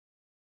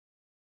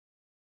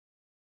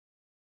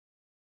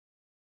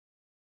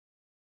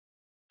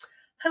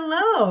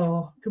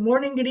Hello, good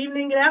morning, good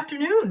evening, good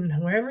afternoon,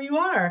 wherever you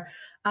are.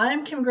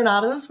 I'm Kim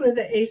Granados with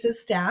the ACES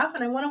staff,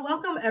 and I want to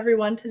welcome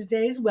everyone to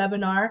today's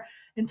webinar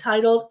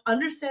entitled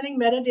Understanding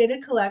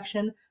Metadata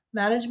Collection,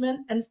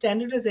 Management, and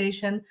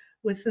Standardization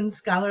Within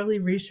Scholarly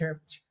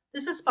Research.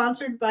 This is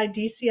sponsored by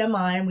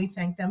DCMI, and we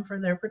thank them for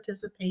their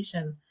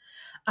participation.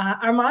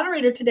 Our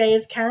moderator today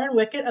is Karen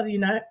Wickett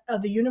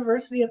of the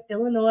University of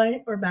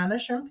Illinois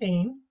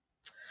Urbana-Champaign.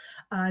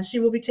 She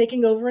will be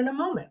taking over in a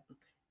moment.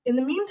 In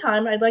the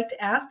meantime, I'd like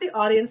to ask the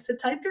audience to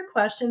type your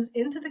questions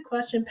into the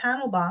question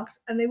panel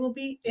box, and they will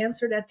be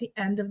answered at the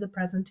end of the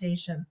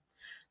presentation.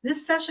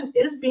 This session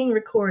is being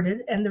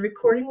recorded, and the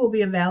recording will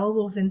be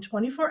available within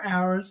 24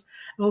 hours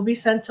and will be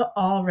sent to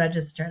all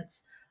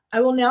registrants.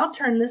 I will now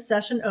turn this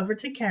session over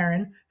to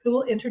Karen, who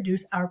will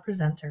introduce our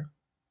presenter.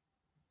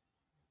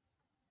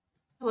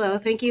 Hello,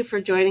 thank you for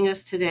joining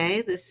us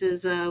today. This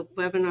is a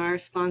webinar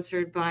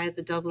sponsored by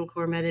the Dublin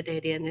Core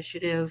Metadata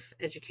Initiative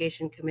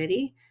Education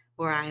Committee,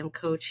 where I am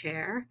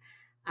co-chair.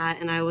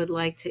 And I would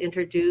like to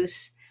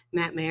introduce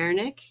Matt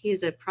Mayernik.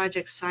 He's a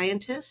project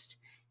scientist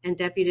and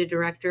deputy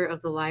director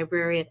of the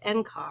library at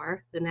NCAR,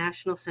 the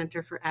National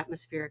Center for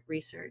Atmospheric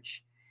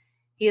Research.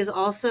 He is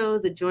also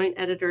the joint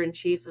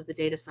editor-in-chief of the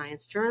Data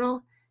Science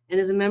Journal and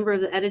is a member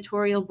of the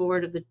editorial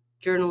board of the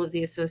Journal of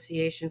the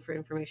Association for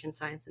Information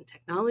Science and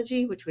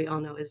Technology, which we all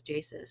know as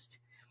JASIS&T.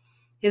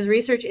 His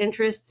research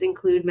interests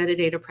include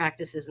metadata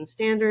practices and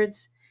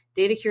standards,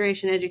 data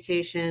curation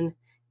education,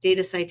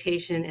 data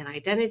citation and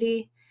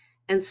identity,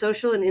 and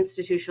social and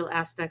institutional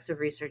aspects of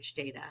research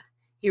data.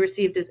 He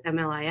received his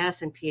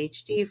MLIS and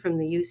PhD from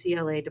the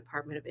UCLA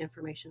Department of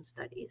Information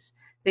Studies.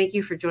 Thank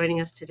you for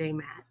joining us today,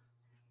 Matt.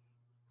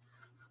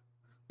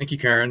 Thank you,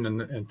 Karen,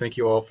 and thank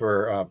you all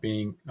for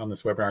being on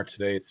this webinar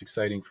today. It's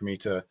exciting for me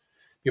to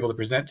be able to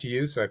present to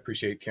you, so I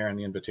appreciate, Karen,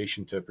 the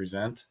invitation to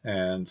present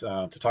and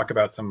to talk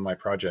about some of my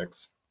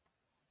projects.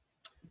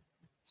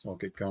 So I'll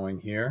get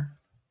going here.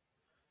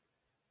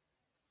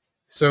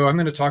 So I'm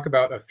going to talk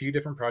about a few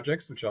different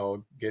projects, which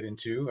I'll get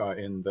into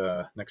in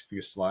the next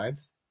few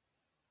slides.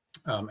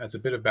 As a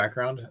bit of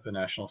background, the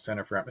National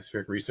Center for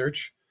Atmospheric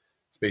Research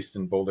is based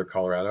in Boulder,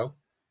 Colorado.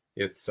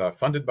 It's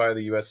funded by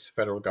the US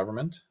federal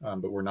government,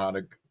 but we're not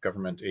a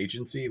government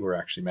agency. We're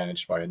actually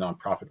managed by a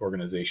nonprofit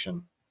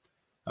organization,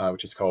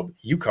 which is called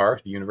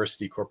UCAR, the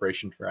University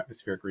Corporation for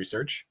Atmospheric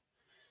Research.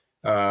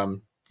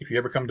 If you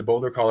ever come to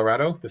Boulder,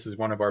 Colorado, this is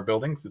one of our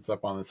buildings. It's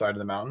up on the side of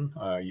the mountain.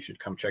 You should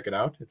come check it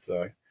out. It's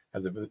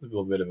has a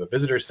little bit of a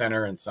visitor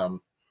center and some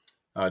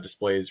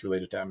displays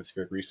related to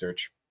atmospheric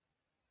research.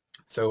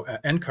 So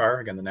NCAR,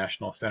 again, the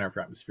National Center for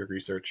Atmospheric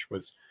Research,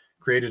 was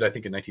created, I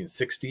think, in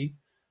 1960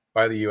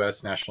 by the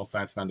US National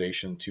Science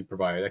Foundation to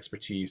provide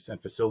expertise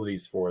and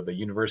facilities for the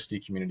university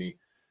community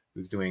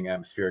who's doing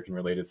atmospheric and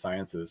related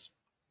sciences.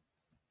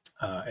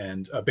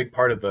 And a big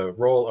part of the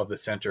role of the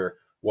center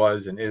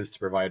was and is to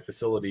provide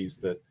facilities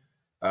that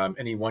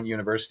any one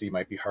university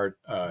might be hard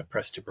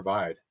pressed to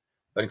provide.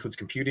 That includes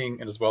computing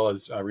and as well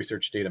as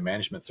research data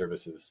management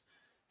services.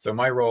 So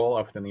my role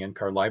within the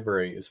NCAR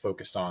library is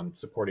focused on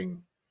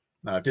supporting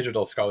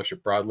digital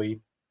scholarship broadly,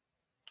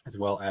 as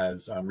well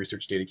as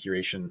research data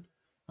curation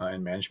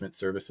and management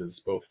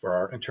services, both for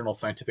our internal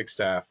scientific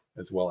staff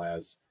as well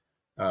as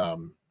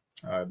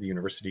the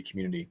university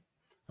community.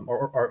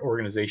 Our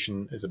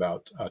organization is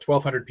about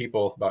 1,200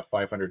 people, about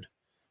 500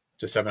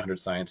 to 700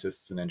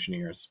 scientists and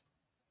engineers.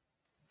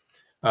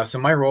 So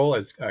my role,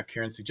 as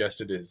Karen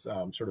suggested, is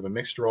sort of a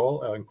mixed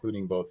role,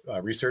 including both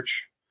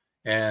research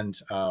and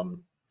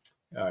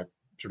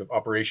sort of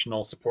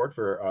operational support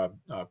for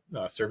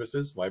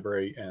services,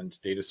 library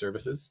and data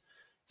services.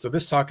 So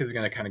this talk is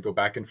going to kind of go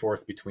back and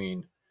forth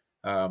between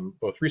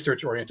both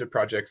research-oriented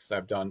projects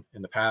I've done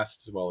in the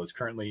past, as well as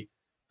currently,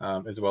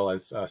 as well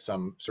as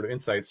some sort of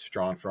insights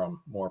drawn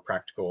from more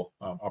practical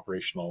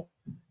operational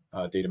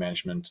data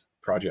management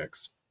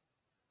projects.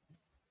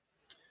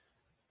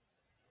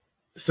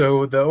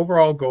 So the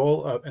overall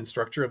goal and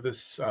structure of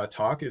this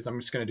talk is I'm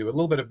just going to do a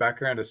little bit of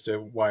background as to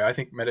why I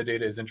think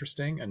metadata is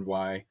interesting and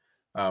why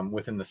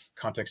within this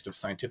context of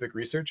scientific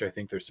research, I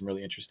think there's some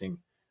really interesting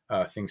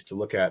things to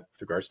look at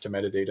with regards to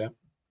metadata.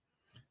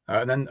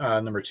 And then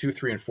number 2,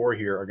 3, and 4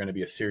 here are going to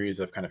be a series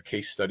of kind of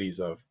case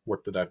studies of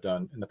work that I've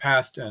done in the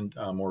past and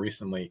more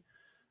recently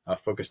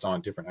focused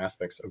on different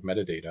aspects of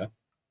metadata.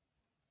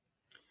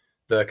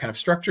 The kind of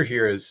structure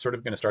here is sort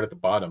of going to start at the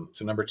bottom.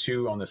 So number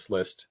 2 on this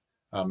list,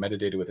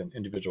 metadata within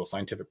individual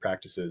scientific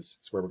practices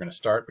is where we're going to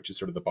start, which is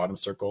sort of the bottom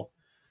circle,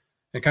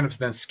 and kind of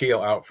then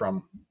scale out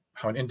from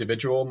how an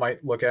individual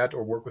might look at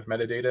or work with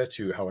metadata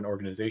to how an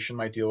organization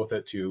might deal with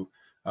it to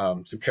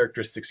some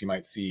characteristics you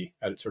might see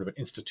at sort of an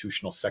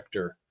institutional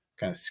sector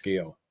kind of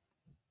scale.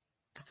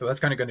 So that's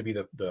kind of going to be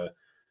the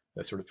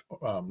sort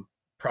of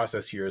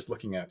process here, is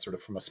looking at sort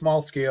of from a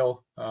small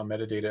scale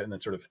metadata and then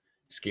sort of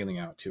scaling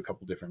out to a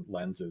couple different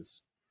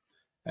lenses.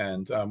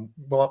 And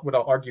well, what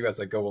I'll argue as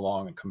I go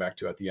along and come back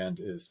to at the end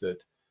is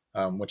that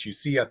what you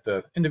see at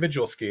the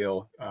individual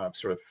scale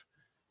sort of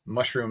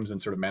mushrooms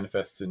and sort of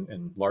manifests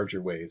in larger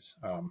ways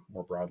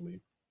more broadly.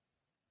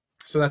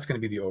 So that's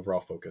going to be the overall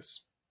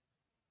focus.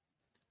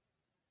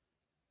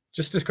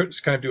 Just to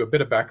kind of do a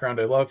bit of background,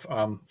 I love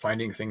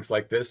finding things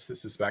like this.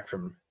 This is back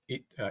from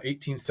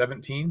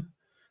 1817.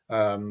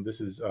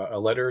 This is a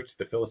letter to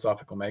the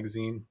Philosophical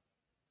Magazine,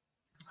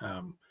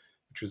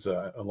 which was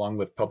a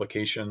long-lived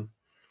publication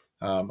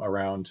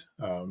around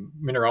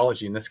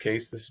mineralogy. In this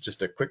case, this is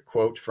just a quick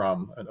quote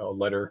from a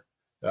letter.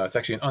 It's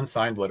actually an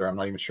unsigned letter. I'm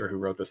not even sure who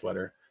wrote this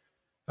letter,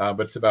 but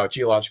it's about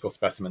geological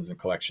specimens and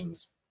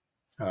collections.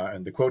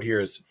 And the quote here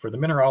is, "For the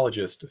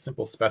mineralogist, a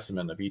simple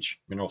specimen of each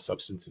mineral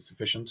substance is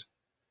sufficient.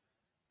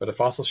 But a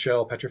fossil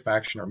shell,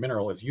 petrifaction, or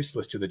mineral is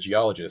useless to the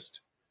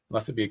geologist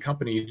unless it be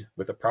accompanied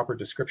with a proper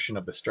description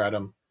of the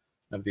stratum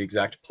and of the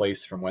exact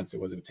place from whence it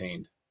was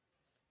obtained.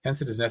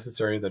 Hence it is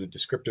necessary that a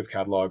descriptive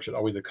catalog should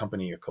always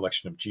accompany a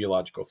collection of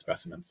geological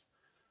specimens."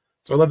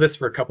 So I love this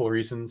for a couple of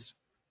reasons.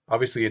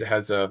 Obviously, it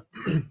has a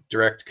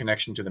direct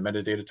connection to the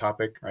metadata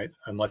topic, right?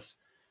 Unless,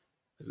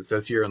 as it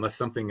says here, unless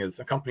something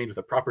is accompanied with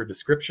a proper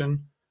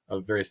description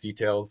of various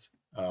details,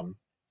 it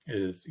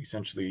is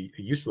essentially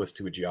useless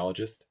to a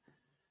geologist.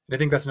 And I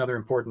think that's another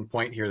important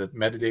point here, that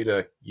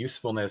metadata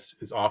usefulness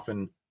is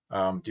often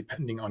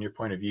depending on your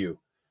point of view.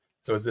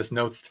 So as this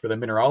notes, for the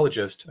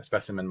mineralogist, a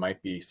specimen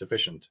might be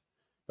sufficient,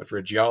 but for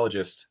a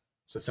geologist,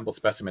 a simple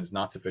specimen is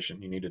not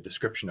sufficient. You need a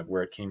description of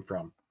where it came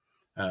from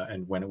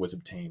and when it was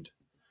obtained.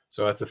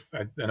 So that's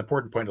an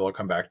important point that I'll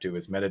come back to,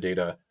 is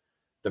metadata.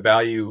 The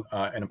value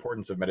and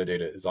importance of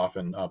metadata is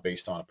often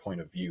based on a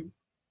point of view.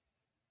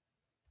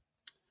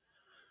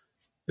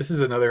 This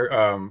is another,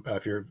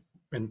 if you're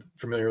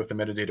familiar with the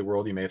metadata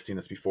world, you may have seen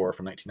this before,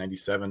 from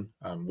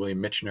 1997.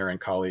 William Michener and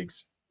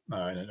colleagues in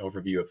an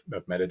overview of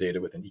metadata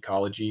within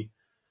ecology.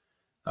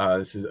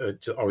 This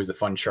is always a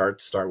fun chart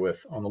to start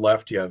with. On the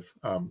left, you have,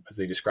 as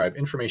they describe,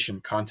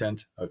 information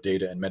content of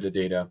data and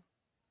metadata,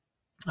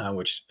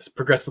 which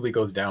progressively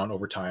goes down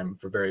over time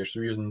for various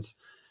reasons.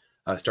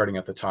 Starting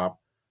at the top,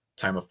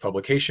 time of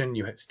publication,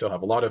 you still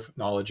have a lot of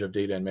knowledge of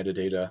data and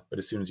metadata, but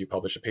as soon as you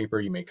publish a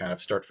paper, you may kind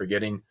of start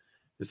forgetting.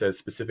 This has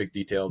specific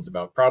details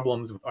about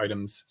problems with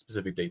items,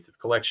 specific dates of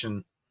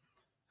collection.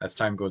 As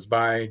time goes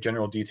by,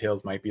 general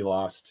details might be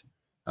lost.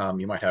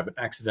 You might have an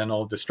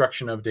accidental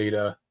destruction of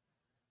data.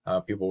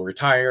 People will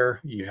retire.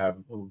 You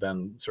have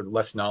then sort of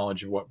less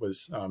knowledge of what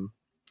was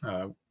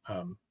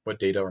what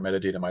data or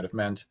metadata might have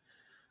meant.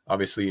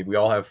 Obviously, we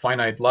all have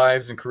finite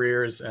lives and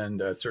careers,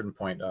 and at a certain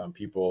point,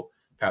 people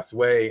pass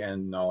away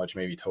and knowledge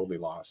may be totally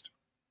lost.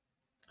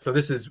 So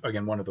this is,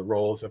 again, one of the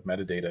roles of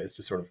metadata, is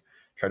to sort of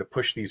try to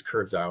push these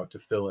curves out to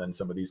fill in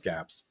some of these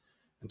gaps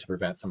and to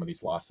prevent some of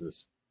these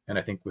losses. And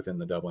I think within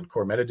the Dublin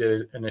Core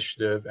Metadata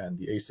Initiative and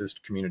the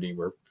ASIST community,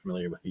 we're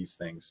familiar with these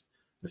things.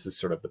 This is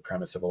sort of the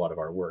premise of a lot of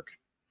our work.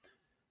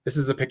 This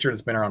is a picture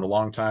that's been around a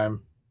long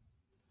time.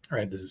 All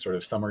right, this is sort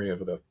of summary of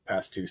the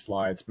past two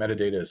slides.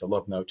 Metadata is a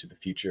love note to the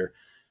future.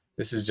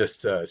 This is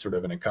just sort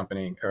of an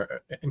accompanying,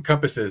 or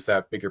encompasses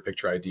that bigger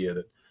picture idea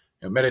that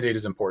metadata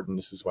is important.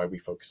 This is why we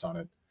focus on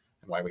it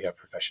and why we have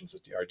professions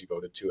that are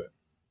devoted to it.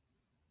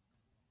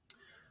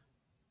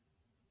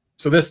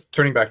 So this,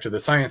 turning back to the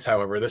science,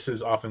 however, this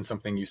is often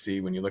something you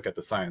see when you look at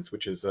the science,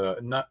 which is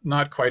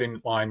not quite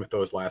in line with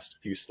those last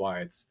few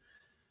slides.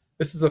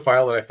 This is a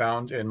file that I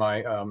found in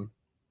my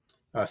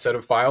set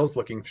of files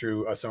looking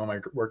through some of my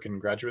work in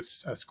graduate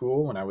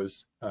school when I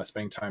was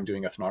spending time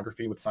doing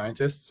ethnography with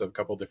scientists of a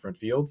couple different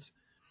fields.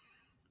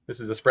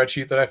 This is a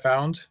spreadsheet that I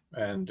found,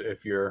 and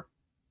if you're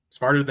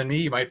smarter than me,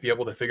 you might be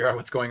able to figure out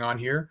what's going on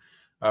here.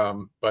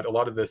 But a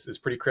lot of this is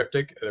pretty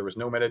cryptic. There was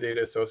no metadata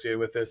associated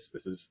with this.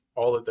 This is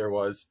all that there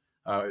was,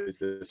 is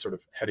this sort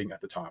of heading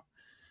at the top.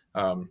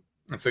 And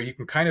so you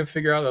can kind of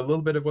figure out a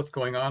little bit of what's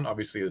going on.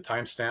 Obviously, the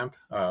timestamp,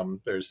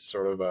 there's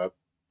sort of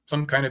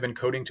some kind of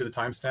encoding to the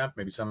timestamp.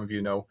 Maybe some of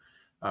you know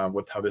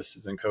how this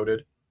is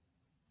encoded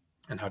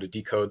and how to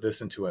decode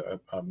this into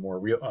a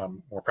more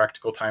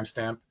practical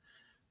timestamp.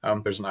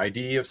 There's an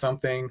ID of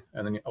something,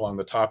 and then along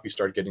the top you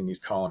start getting these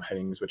column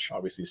headings, which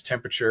obviously is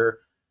temperature.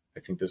 I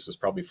think this was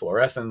probably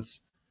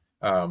fluorescence,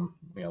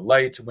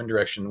 light, wind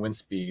direction, wind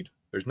speed.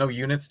 There's no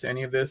units to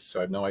any of this, so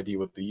I have no idea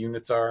what the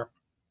units are.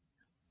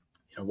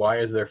 Why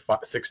is there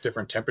 6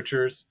 different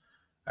temperatures?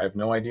 I have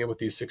no idea what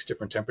these 6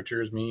 different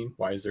temperatures mean.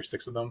 Why is there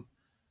 6 of them?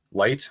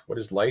 Light, what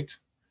is light?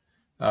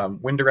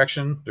 Wind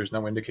direction, there's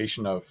no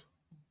indication of,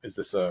 is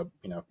this a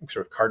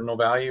sort of cardinal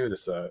value? Is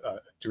this a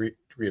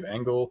degree of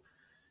angle?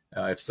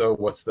 If so,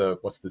 what's the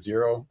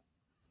 0?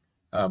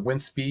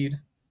 Wind speed,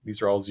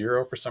 these are all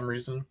 0 for some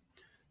reason.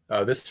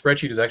 This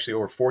spreadsheet is actually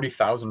over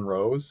 40,000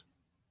 rows.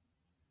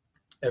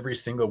 Every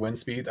single wind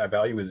speed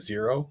value is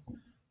 0.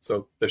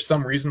 So there's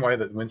some reason why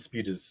the wind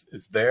speed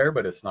is there,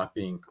 but it's not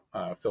being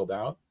filled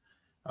out.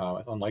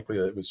 It's unlikely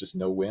that it was just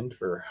no wind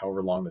for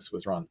however long this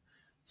was run.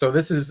 So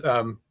this is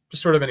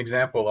just sort of an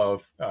example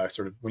of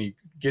sort of when you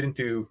get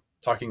into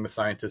talking with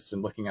scientists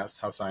and looking at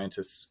how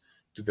scientists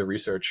do their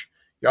research,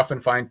 you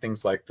often find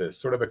things like this,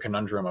 sort of a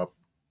conundrum of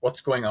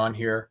what's going on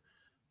here.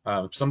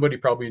 Somebody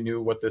probably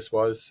knew what this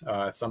was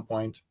at some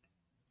point,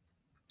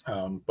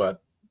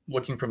 but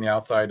looking from the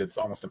outside, it's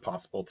almost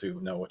impossible to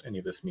know what any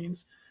of this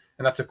means.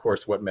 And that's, of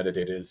course, what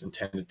metadata is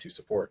intended to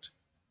support.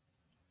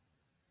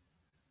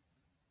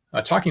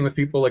 Talking with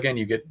people, again,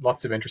 you get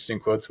lots of interesting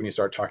quotes when you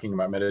start talking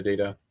about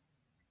metadata.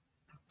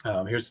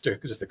 Here's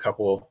just a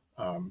couple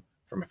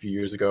from a few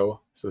years ago.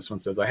 So this one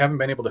says, I haven't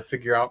been able to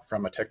figure out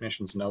from a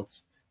technician's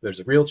notes if there's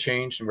a real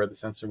change in where the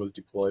sensor was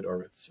deployed,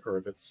 or if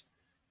it's,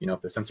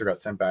 if the sensor got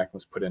sent back and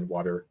was put in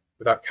water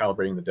without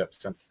calibrating the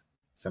depth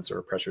sensor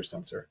or pressure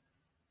sensor.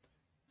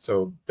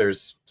 So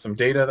there's some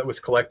data that was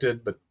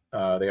collected, but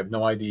they have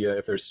no idea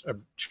if there's a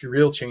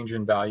real change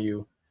in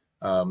value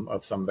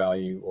of some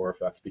value, or if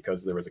that's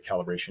because there was a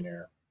calibration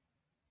error.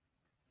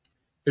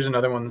 Here's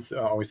another one that's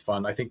always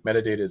fun. I think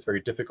metadata is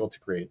very difficult to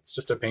create. It's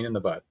just a pain in the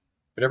butt.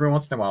 But every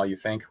once in a while, you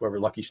thank whoever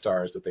lucky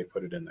stars that they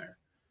put it in there.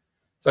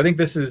 So I think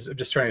this is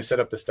just trying to set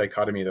up this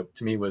dichotomy that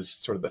to me was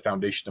sort of the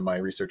foundation of my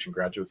research in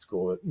graduate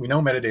school. We know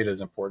metadata is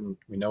important.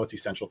 We know it's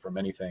essential for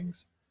many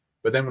things.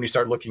 But then when you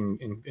start looking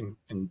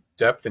in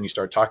depth and you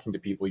start talking to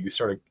people, you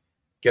sort of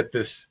get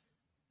this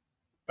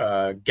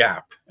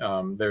gap.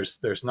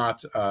 There's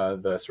not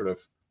the sort of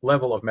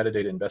level of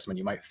metadata investment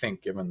you might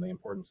think, given the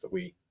importance that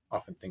we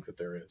often think that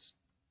there is.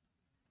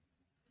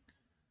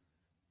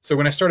 So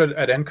when I started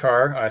at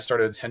NCAR, I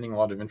started attending a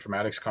lot of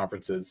informatics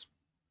conferences,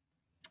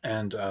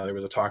 and there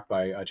was a talk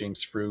by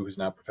James Frew, who's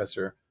now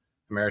Professor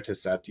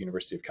Emeritus at the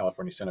University of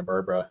California, Santa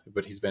Barbara,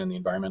 but he's been in the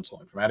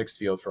environmental informatics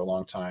field for a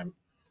long time.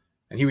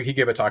 And he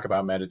gave a talk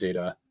about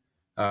metadata,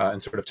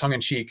 and sort of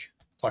tongue-in-cheek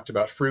talked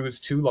about Frew's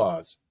two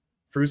laws.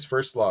 Frew's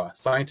first law,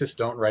 scientists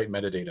don't write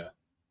metadata.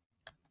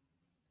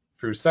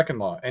 Frew's second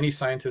law, any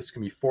scientist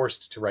can be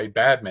forced to write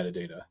bad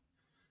metadata.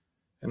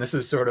 And this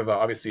is sort of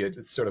obviously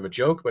it's sort of a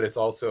joke, but it's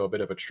also a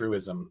bit of a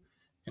truism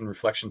in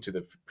reflection to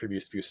the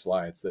previous few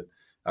slides, that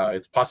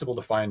it's possible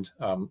to find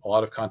a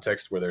lot of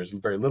context where there's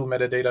very little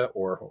metadata,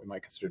 or what we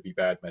might consider to be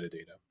bad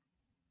metadata.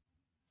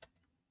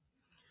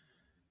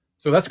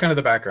 So that's kind of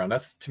the background.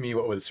 That's, to me,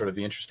 what was sort of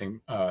the interesting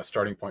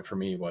starting point for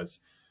me was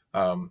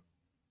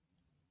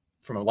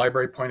from a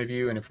library point of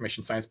view and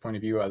information science point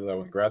of view, as I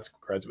was in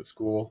graduate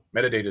school,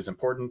 metadata is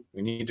important.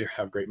 We need to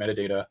have great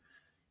metadata.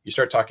 You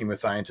start talking with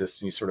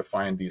scientists and you sort of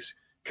find these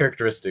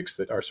characteristics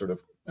that are sort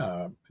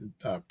of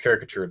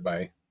caricatured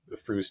by the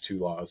Frew's two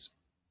laws.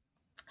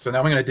 So now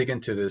I'm going to dig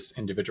into this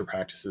individual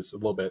practices a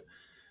little bit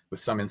with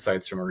some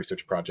insights from a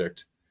research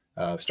project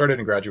started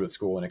in graduate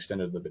school and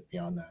extended a little bit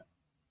beyond that.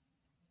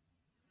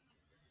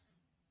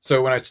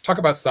 So when I talk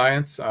about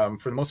science, for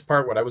the most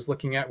part, what I was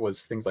looking at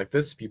was things like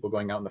this: people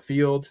going out in the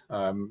field,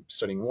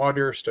 studying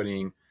water,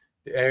 studying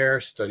the air,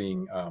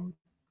 studying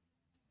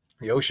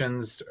the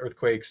oceans,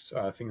 earthquakes,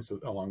 things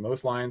along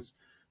those lines.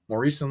 More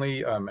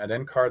recently, at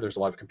NCAR, there's a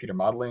lot of computer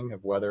modeling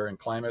of weather and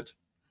climate.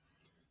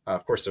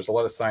 Of course, there's a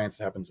lot of science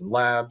that happens in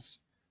labs.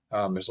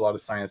 There's a lot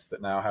of science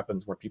that now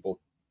happens where people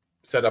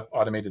set up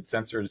automated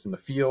sensors in the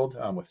field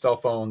with cell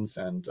phones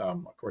and,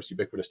 of course,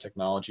 ubiquitous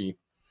technology.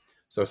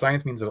 So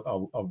science means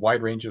a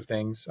wide range of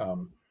things.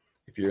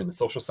 If you're in the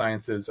social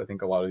sciences, I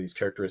think a lot of these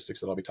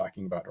characteristics that I'll be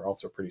talking about are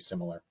also pretty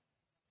similar.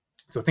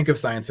 So think of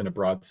science in a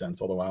broad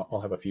sense, although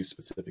I'll have a few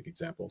specific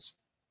examples.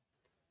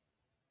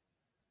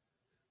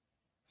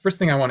 First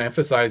thing I want to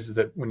emphasize is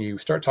that when you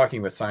start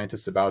talking with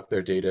scientists about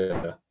their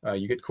data,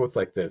 you get quotes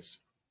like this.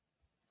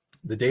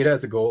 The data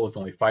as a goal is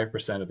only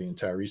 5% of the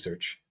entire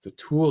research. It's a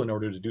tool in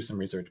order to do some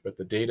research, but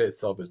the data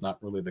itself is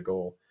not really the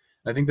goal.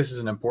 And I think this is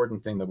an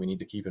important thing that we need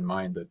to keep in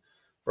mind, that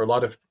for a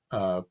lot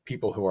of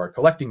people who are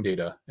collecting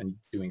data and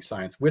doing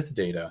science with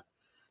data,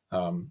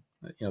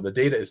 the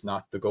data is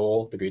not the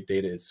goal. The great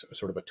data is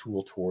sort of a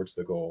tool towards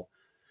the goal.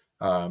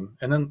 And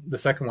then the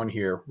second one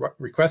here,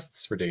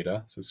 requests for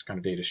data. So it's kind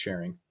of data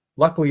sharing.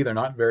 Luckily, they're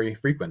not very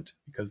frequent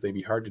because they'd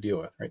be hard to deal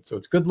with, right? So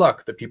it's good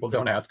luck that people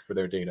don't ask for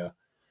their data.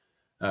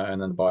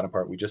 And then the bottom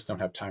part, we just don't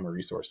have time or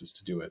resources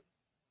to do it.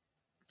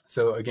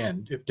 So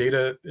again, if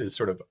data is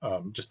sort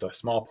of just a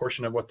small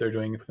portion of what they're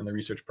doing within the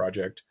research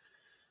project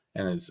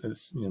and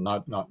is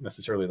not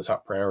necessarily the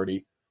top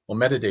priority, well,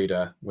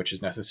 metadata, which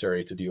is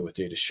necessary to deal with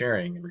data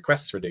sharing and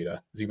requests for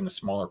data, is even a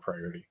smaller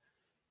priority.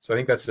 So I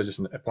think that's just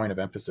a point of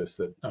emphasis,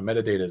 that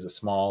metadata is a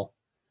small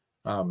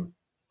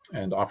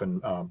and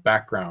often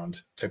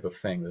background type of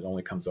thing that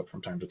only comes up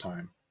from time to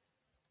time.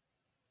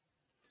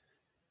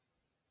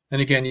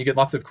 And again, you get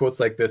lots of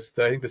quotes like this.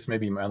 I think this may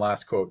be my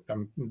last quote. I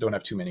don't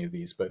have too many of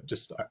these, but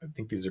just I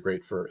think these are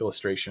great for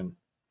illustration.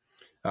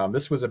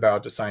 This was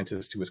about a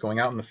scientist who was going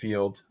out in the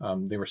field.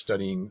 They were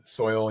studying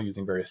soil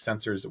using various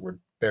sensors that were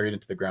buried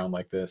into the ground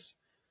like this.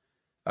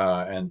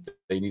 And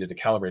they needed to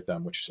calibrate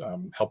them, which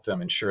helped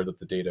them ensure that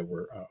the data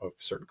were of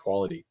certain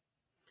quality.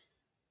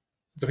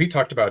 So he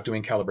talked about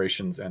doing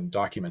calibrations and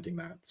documenting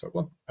that.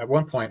 So at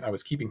one point, I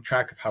was keeping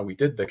track of how we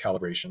did the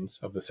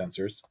calibrations of the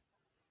sensors.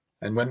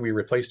 And when we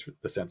replaced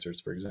the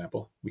sensors, for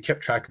example, we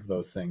kept track of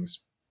those things,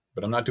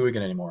 but I'm not doing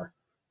it anymore.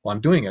 Well,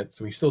 I'm doing it,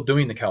 so he's still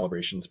doing the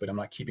calibrations, but I'm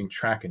not keeping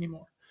track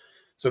anymore.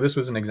 So this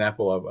was an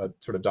example of a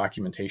sort of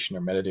documentation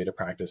or metadata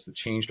practice that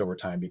changed over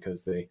time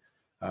because they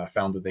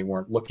found that they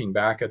weren't looking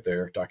back at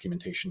their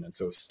documentation, and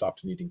so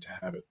stopped needing to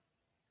have it.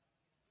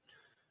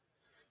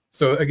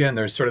 So again,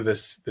 there's sort of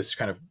this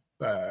kind of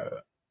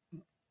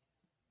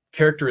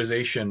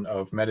characterization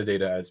of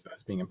metadata as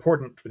being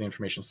important for the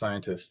information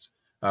scientist.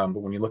 But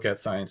when you look at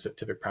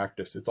scientific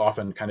practice, it's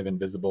often kind of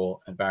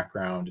invisible and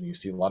background, and you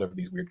see a lot of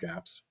these weird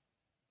gaps.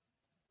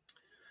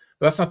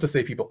 But that's not to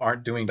say people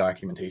aren't doing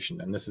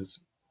documentation, and this is,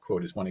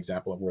 quote, is one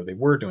example of where they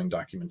were doing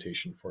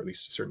documentation for at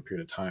least a certain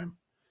period of time.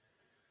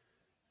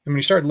 And when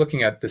you start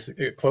looking at this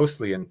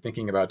closely and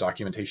thinking about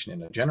documentation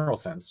in a general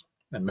sense,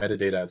 and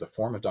metadata as a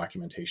form of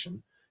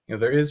documentation,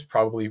 there is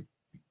probably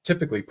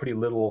typically pretty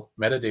little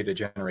metadata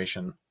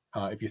generation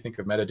if you think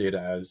of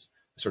metadata as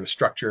sort of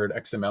structured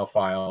XML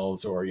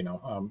files or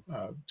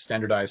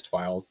standardized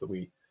files that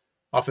we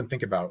often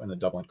think about in the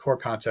Dublin core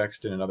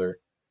context and in other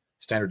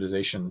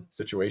standardization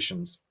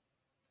situations.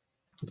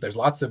 But there's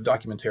lots of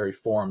documentary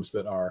forms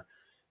that are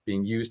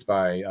being used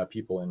by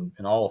people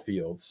in all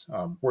fields.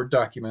 Word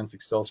documents,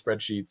 Excel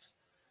spreadsheets,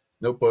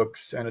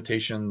 notebooks,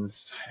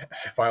 annotations,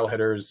 file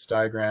headers,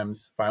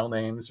 diagrams, file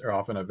names are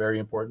often a very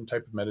important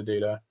type of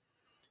metadata,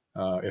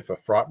 if a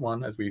fraught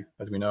one, as we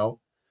know.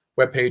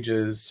 Web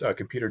pages,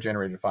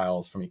 computer-generated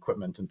files from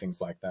equipment and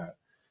things like that.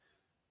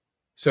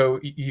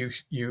 So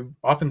you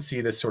often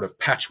see this sort of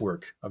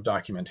patchwork of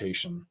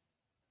documentation,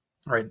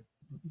 right?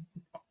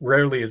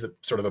 Rarely is it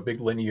sort of a big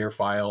linear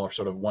file or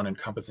sort of one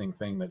encompassing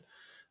thing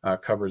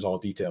that covers all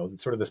details.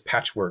 It's sort of this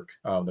patchwork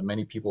that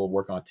many people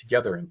work on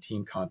together in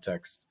team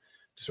context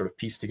to sort of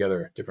piece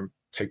together different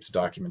types of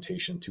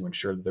documentation to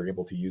ensure that they're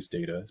able to use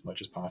data as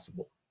much as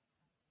possible.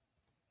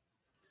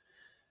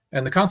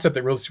 And the concept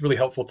that was really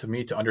helpful to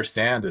me to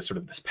understand is sort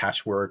of this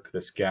patchwork,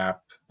 this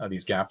gap,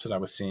 these gaps that I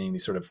was seeing,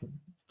 these sort of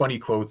funny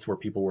quotes where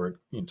people were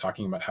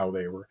talking about how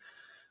they were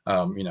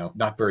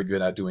not very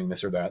good at doing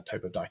this or that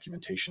type of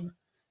documentation,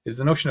 is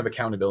the notion of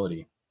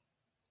accountability.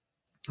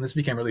 And this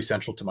became really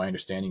central to my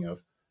understanding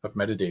of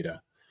metadata.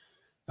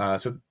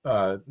 So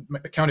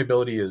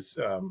accountability is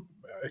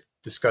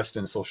discussed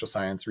in social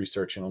science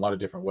research in a lot of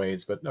different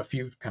ways, but a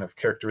few kind of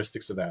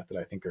characteristics of that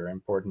I think are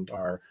important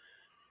are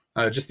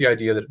just the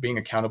idea that being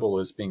accountable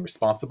is being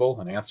responsible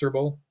and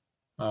answerable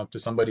to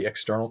somebody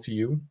external to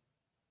you.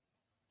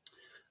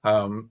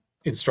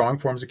 In strong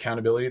forms of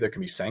accountability, there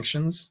can be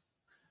sanctions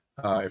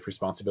if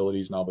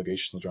responsibilities and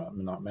obligations are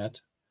not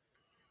met.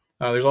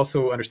 There's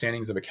also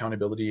understandings of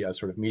accountability as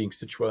sort of meeting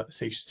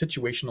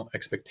situational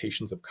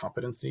expectations of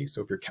competency.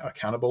 So if you're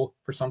accountable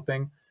for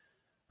something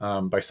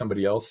by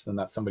somebody else, then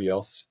that somebody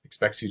else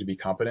expects you to be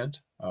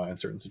competent in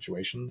certain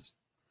situations.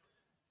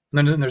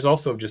 And then there's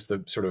also just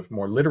the sort of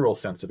more literal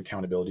sense of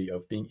accountability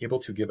of being able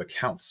to give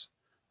accounts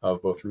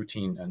of both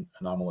routine and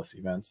anomalous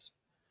events.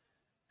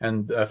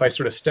 And if I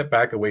sort of step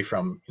back away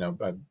from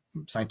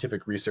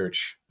scientific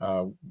research,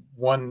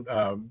 one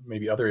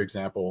maybe other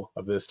example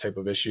of this type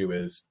of issue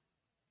is,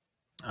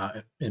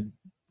 this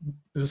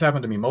has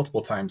happened to me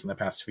multiple times in the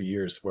past few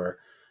years, where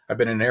I've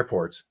been in an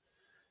airport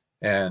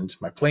and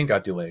my plane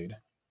got delayed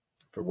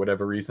for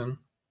whatever reason.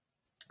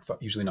 It's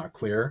usually not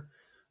clear.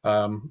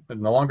 And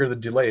the longer the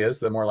delay is,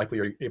 the more likely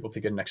you're able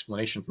to get an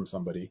explanation from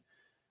somebody.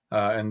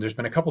 And there's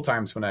been a couple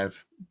times when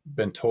I've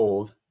been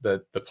told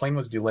that the plane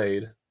was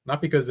delayed,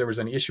 not because there was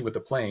any issue with the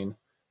plane,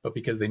 but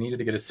because they needed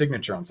to get a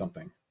signature on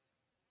something.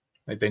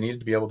 Like they needed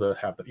to be able to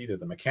have either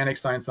the mechanic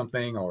sign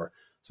something or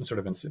some sort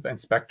of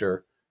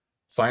inspector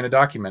sign a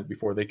document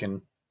before they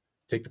can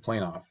take the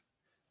plane off.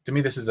 To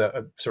me, this is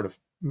a sort of,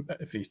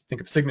 if you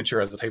think of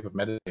signature as a type of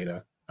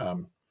metadata,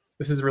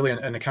 this is really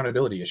an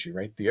accountability issue,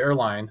 right? The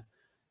airline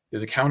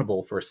is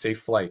accountable for a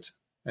safe flight.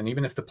 And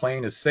even if the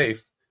plane is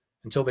safe,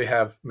 until they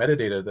have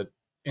metadata that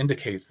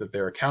indicates that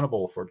they're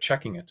accountable for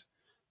checking it,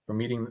 for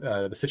meeting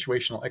the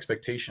situational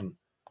expectation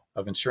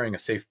of ensuring a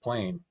safe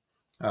plane,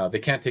 they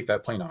can't take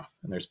that plane off.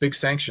 And there's big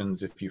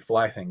sanctions if you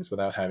fly things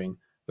without having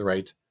the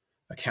right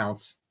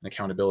accounts and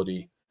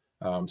accountability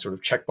sort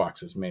of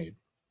checkboxes made.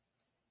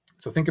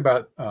 So think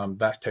about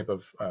that type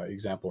of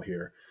example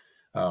here.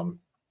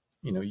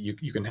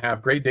 You can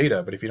have great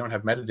data, but if you don't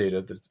have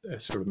metadata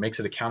that sort of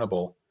makes it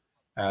accountable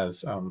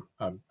as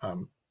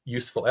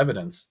useful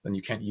evidence, then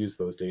you can't use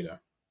those data.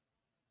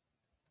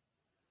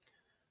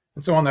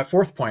 And so on that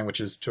fourth point,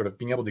 which is sort of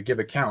being able to give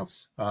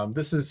accounts,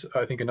 this is,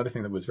 I think, another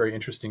thing that was very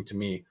interesting to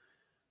me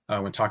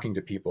when talking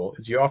to people,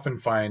 is you often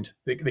find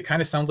they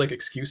kind of sound like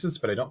excuses,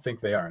 but I don't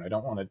think they are, and I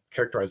don't want to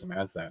characterize them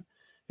as that.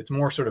 It's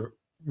more sort of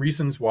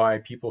reasons why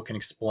people can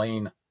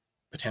explain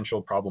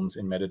potential problems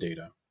in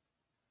metadata.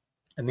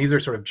 And these are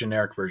sort of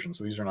generic versions,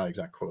 so these are not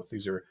exact quotes.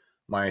 These are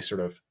my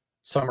sort of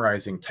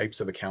summarizing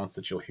types of accounts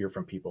that you'll hear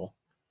from people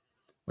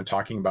when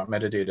talking about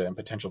metadata and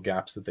potential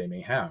gaps that they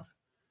may have.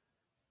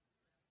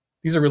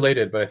 These are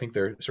related, but I think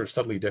they're sort of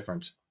subtly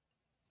different.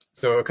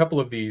 So a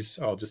couple of these,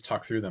 I'll just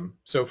talk through them.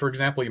 So for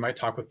example, you might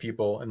talk with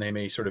people and they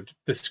may sort of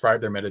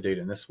describe their metadata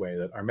in this way,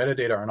 that our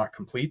metadata are not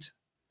complete,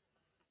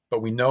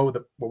 but we know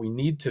that what we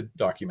need to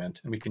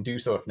document, and we can do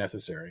so if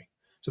necessary.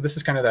 So this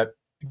is kind of that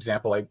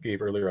example I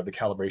gave earlier of the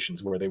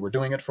calibrations, where they were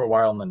doing it for a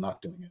while and then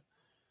not doing it.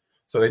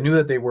 So they knew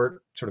that they weren't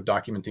sort of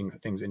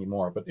documenting things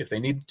anymore, but if they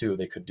needed to,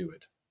 they could do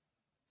it.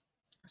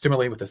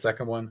 Similarly with the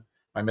second one,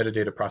 my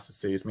metadata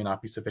processes may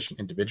not be sufficient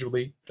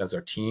individually, but as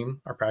our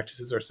team, our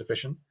practices are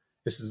sufficient.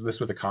 This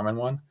was a common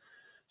one.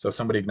 So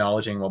somebody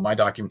acknowledging, well, my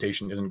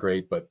documentation isn't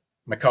great, but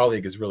my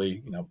colleague is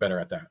really better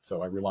at that,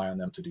 so I rely on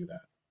them to do that.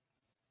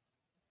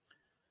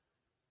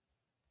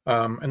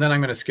 And then I'm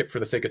going to skip for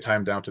the sake of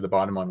time down to the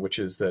bottom one, which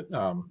is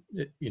that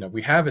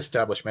we have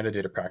established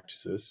metadata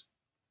practices.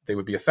 They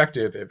would be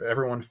effective if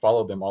everyone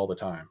followed them all the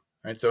time,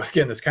 right? So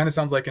again, this kind of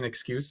sounds like an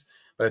excuse,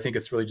 but I think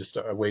it's really just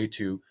a way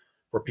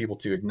for people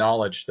to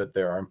acknowledge that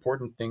there are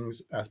important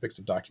things, aspects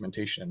of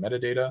documentation and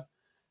metadata.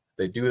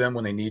 They do them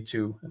when they need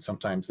to, and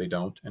sometimes they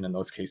don't. And in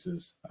those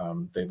cases,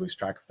 they lose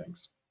track of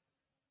things.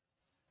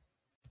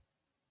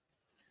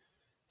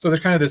 So there's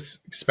kind of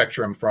this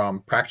spectrum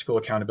from practical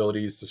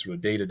accountabilities to sort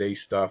of day-to-day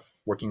stuff,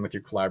 working with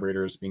your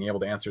collaborators, being able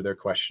to answer their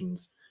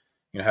questions,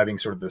 having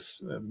sort of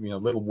this,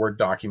 little Word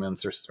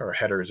documents or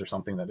headers or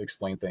something that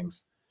explain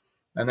things.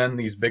 And then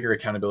these bigger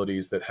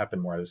accountabilities that happen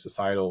more at a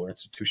societal or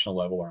institutional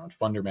level around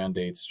funder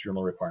mandates,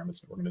 journal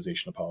requirements, and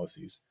organizational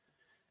policies.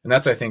 And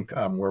that's, I think,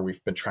 where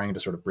we've been trying to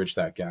sort of bridge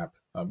that gap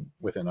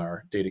within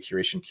our data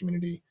curation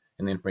community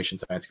and the information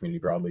science community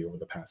broadly over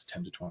the past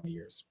 10 to 20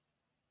 years.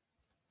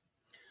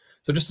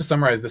 So just to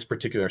summarize this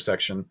particular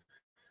section,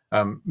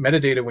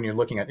 metadata, when you're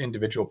looking at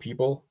individual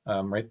people,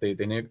 right, they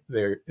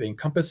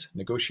encompass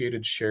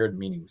negotiated shared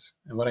meanings.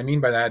 And what I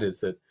mean by that is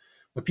that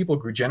when people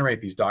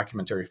generate these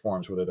documentary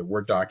forms, whether they're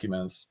Word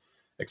documents,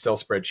 Excel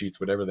spreadsheets,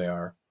 whatever they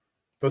are,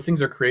 those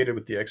things are created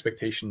with the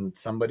expectation that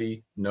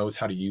somebody knows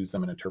how to use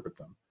them and interpret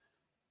them.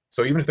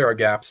 So even if there are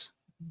gaps,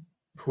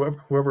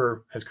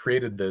 whoever has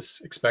created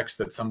this expects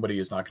that somebody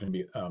is not going to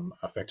be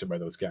affected by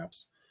those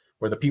gaps,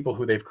 or the people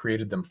who they've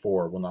created them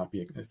for will not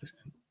be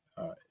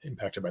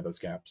impacted by those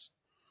gaps,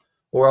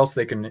 or else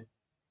they can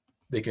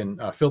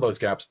fill those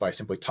gaps by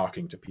simply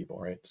talking to people,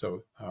 right?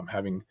 So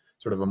having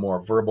sort of a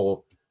more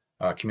verbal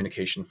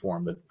communication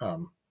form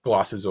that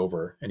glosses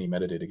over any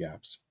metadata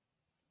gaps.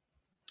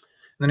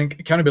 And then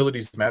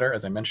accountabilities matter,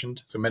 as I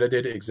mentioned. So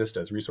metadata exists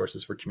as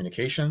resources for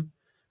communication.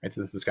 Right?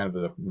 So this is kind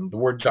of the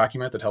Word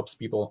document that helps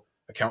people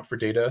account for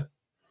data,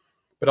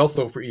 but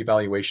also for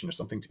evaluation or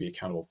something to be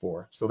accountable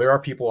for. So there are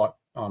people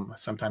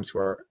sometimes who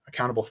are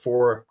accountable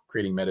for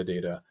creating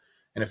metadata,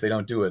 and if they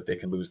don't do it, they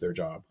can lose their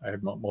job. I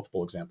have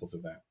multiple examples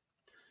of that.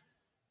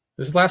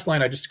 This last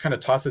line, I just kind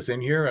of toss this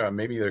in here.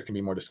 Maybe there can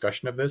be more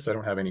discussion of this. I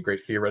don't have any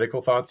great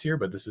theoretical thoughts here,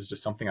 but this is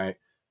just something I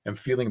am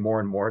feeling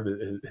more and more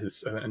that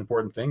is an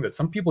important thing, that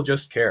some people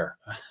just care.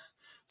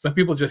 Some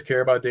people just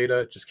care about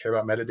data, just care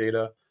about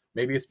metadata.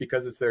 Maybe it's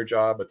because it's their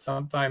job, but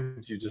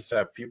sometimes you just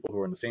have people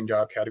who are in the same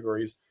job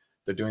categories.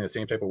 They're doing the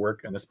same type of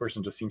work, and this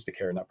person just seems to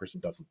care and that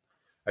person doesn't.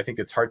 I think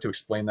it's hard to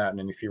explain that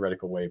in any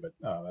theoretical way, but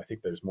I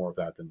think there's more of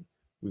that than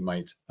we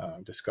might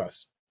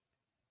discuss.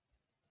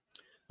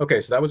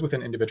 Okay, so that was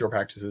within individual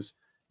practices.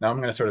 Now I'm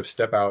going to sort of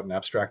step out and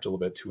abstract a little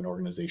bit to an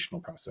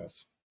organizational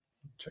process.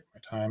 Check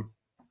my time.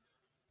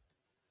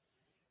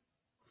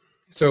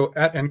 So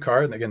at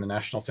NCAR, and again, the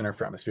National Center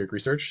for Atmospheric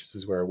Research, this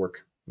is where I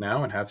work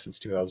now and have since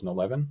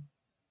 2011.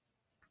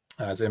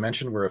 As I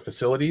mentioned, we're a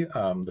facility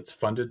that's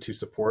funded to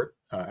support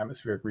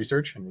atmospheric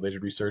research and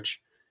related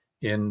research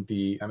in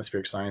the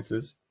atmospheric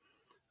sciences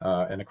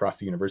and across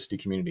the university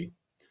community.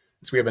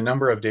 So we have a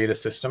number of data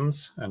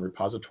systems and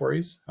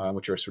repositories,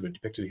 which are sort of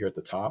depicted here at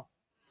the top.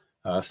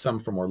 Some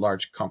for more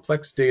large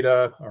complex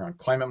data around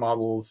climate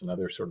models and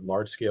other sort of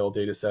large scale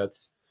data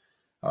sets.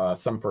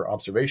 Some for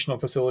observational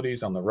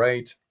facilities on the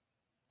right.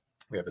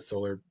 We have a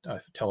solar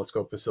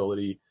telescope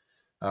facility.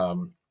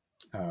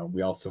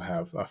 We also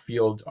have a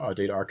field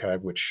data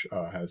archive, which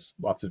has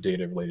lots of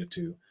data related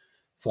to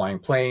flying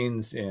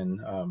planes in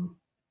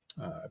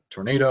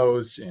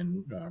tornadoes,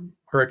 in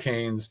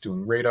hurricanes,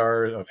 doing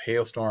radar of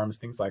hailstorms,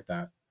 things like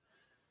that.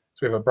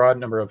 So we have a broad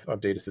number of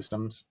data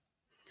systems.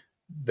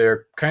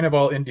 They're kind of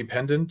all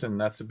independent,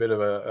 and that's a bit of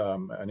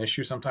an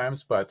issue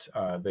sometimes, but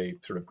they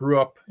sort of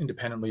grew up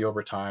independently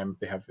over time.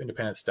 They have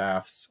independent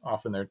staffs.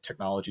 Often their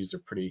technologies are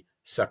pretty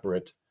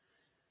separate.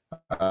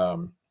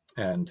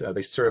 And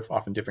they serve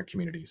often different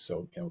communities.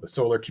 So, the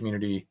solar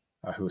community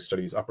who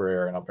studies upper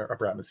air and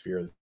upper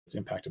atmosphere that's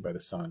impacted by the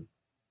sun,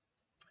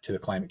 to the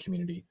climate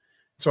community.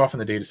 So often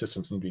the data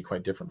systems need to be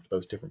quite different for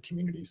those different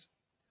communities.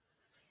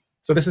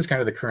 So this is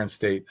kind of the current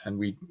state, and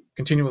we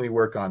continually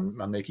work on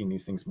making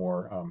these things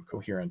more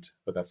coherent,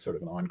 but that's sort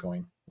of an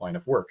ongoing line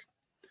of work.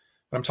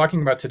 What I'm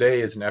talking about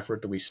today is an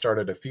effort that we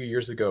started a few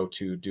years ago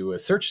to do a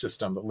search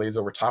system that lays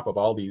over top of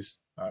all these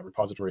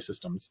repository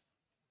systems,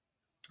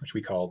 which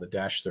we call the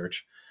DASH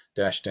search,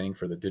 DASH standing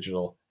for the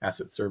Digital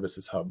Asset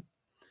Services Hub.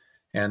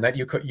 And that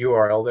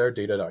URL there,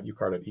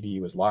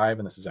 data.ucar.edu, is live,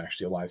 and this is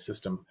actually a live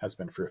system, has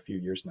been for a few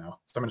years now.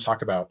 So I'm going to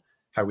talk about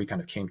how we kind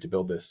of came to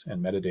build this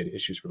and metadata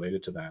issues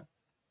related to that.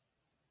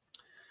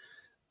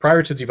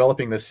 Prior to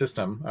developing this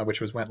system, which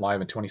went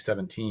live in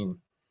 2017,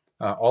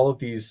 all of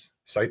these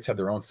sites had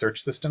their own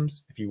search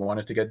systems. If you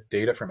wanted to get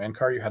data from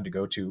NCAR, you had to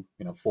go to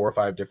 4 or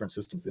 5 different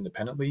systems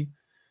independently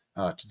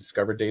to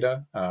discover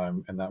data,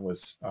 and that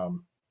was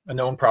a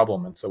known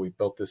problem, and so we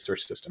built this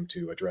search system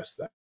to address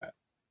that.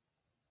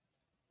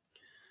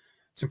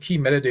 Some key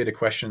metadata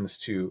questions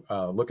to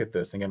look at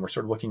this. Again, we're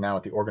sort of looking now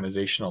at the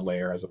organizational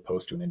layer as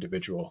opposed to an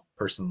individual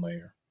person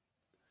layer.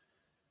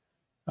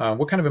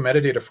 What kind of a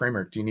metadata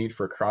framework do you need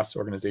for a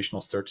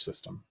cross-organizational search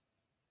system?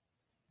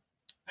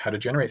 How to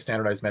generate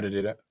standardized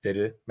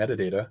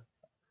metadata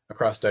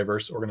across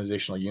diverse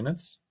organizational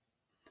units.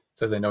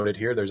 So as I noted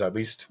here, there's at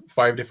least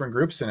 5 different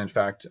groups, and in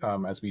fact,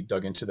 as we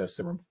dug into this,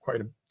 there were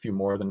quite a few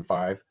more than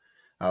 5.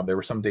 There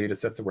were some data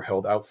sets that were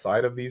held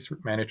outside of these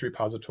managed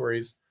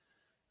repositories,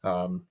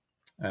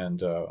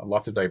 and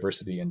lots of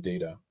diversity in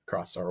data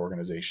across our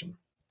organization.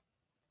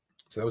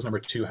 So that was number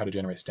 2, how to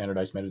generate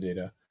standardized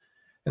metadata.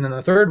 And then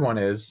the third one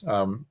is,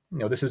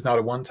 this is not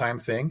a one-time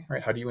thing,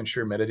 right? How do you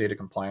ensure metadata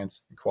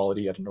compliance and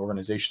quality at an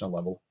organizational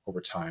level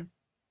over time?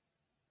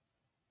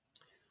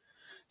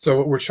 So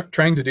what we're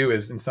trying to do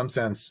is, in some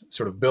sense,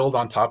 sort of build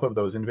on top of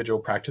those individual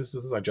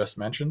practices I just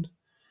mentioned.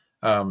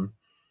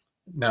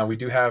 Now we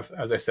do have,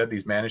 as I said,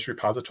 these managed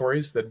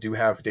repositories that do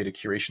have data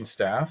curation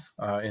staff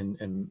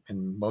in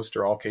most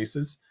or all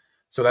cases.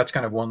 So that's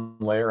kind of one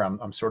layer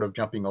I'm sort of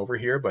jumping over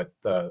here, but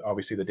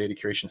obviously the data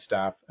curation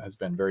staff has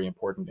been very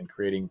important in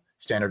creating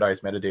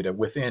standardized metadata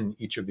within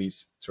each of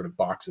these sort of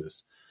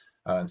boxes.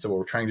 And so what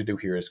we're trying to do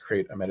here is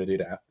create a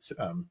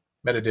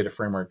metadata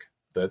framework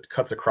that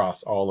cuts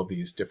across all of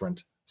these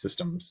different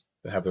systems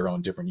that have their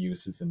own different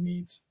uses and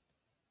needs.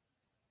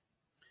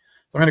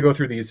 So I'm going to go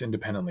through these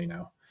independently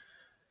now.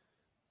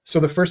 So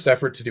the first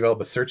effort to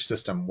develop a search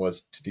system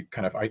was to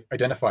kind of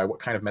identify what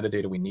kind of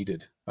metadata we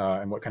needed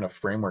and what kind of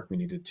framework we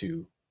needed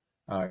to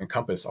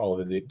encompass all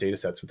of the data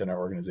sets within our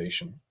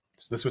organization.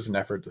 So this was an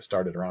effort that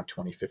started around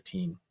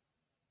 2015.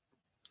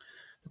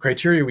 The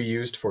criteria we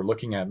used for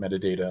looking at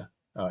metadata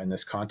in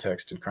this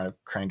context and kind of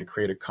trying to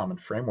create a common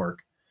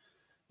framework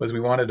was we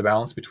wanted a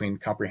balance between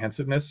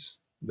comprehensiveness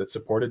that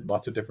supported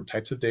lots of different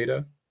types of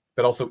data,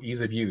 but also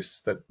ease of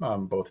use that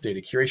both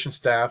data curation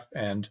staff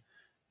and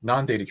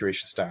non-data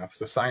curation staff,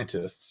 so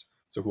scientists,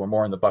 so who are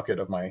more in the bucket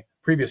of my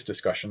previous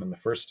discussion in the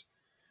first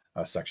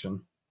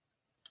section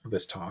of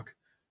this talk,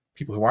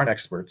 people who aren't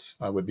experts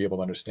would be able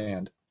to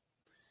understand.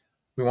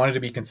 We wanted to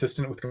be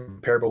consistent with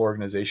comparable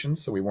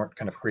organizations, so we weren't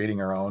kind of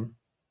creating our own,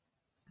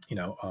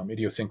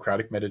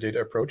 idiosyncratic metadata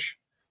approach.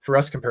 For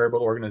us,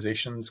 comparable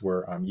organizations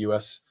were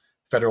US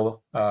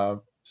federal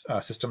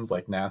systems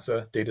like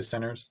NASA data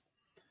centers,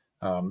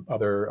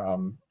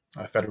 other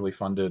federally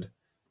funded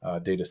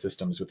data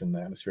systems within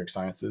the atmospheric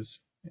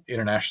sciences.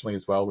 Internationally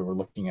as well, we were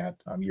looking at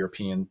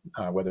European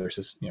weather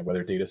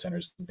data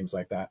centers and things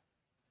like that.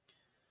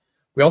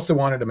 We also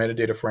wanted a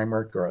metadata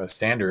framework or a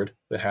standard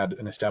that had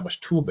an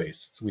established tool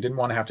base. So we didn't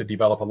want to have to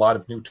develop a lot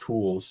of new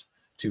tools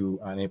to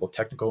enable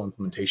technical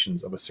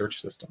implementations of a search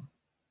system.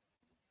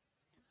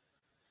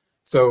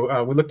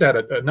 So we looked at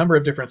a number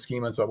of different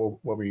schemas, but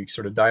what we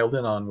sort of dialed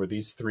in on were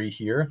these 3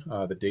 here,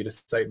 the data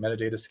site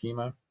metadata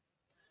schema,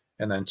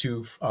 and then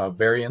 2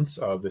 variants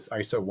of this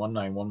ISO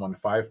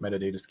 19115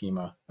 metadata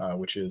schema,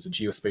 which is a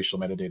geospatial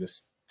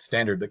metadata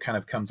standard that kind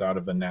of comes out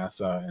of the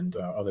NASA and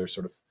other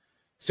sort of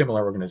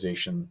similar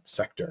organization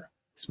sector.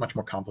 It's much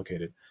more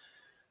complicated.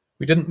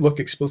 We didn't look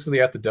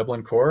explicitly at the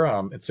Dublin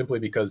Core. It's simply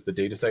because the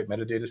data site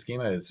metadata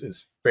schema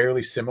is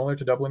fairly similar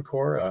to Dublin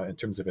Core in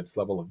terms of its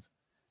level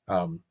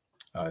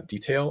of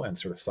detail and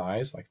sort of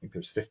size. I think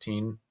there's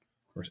 15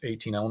 or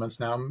 18 elements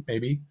now,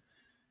 maybe.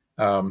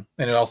 And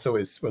it also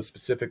was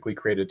specifically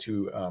created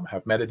to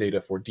have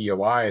metadata for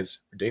DOIs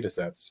for data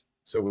sets.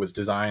 So it was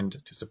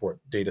designed to support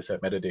data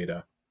set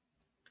metadata.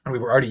 And we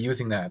were already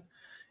using that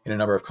in a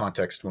number of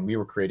contexts when we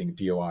were creating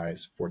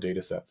DOIs for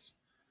data sets.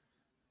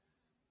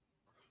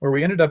 Where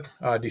we ended up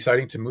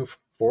deciding to move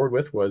forward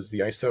with was the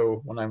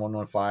ISO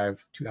 19115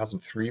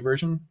 2003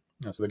 version.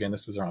 So again,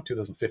 this was around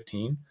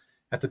 2015.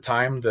 At the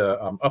time, the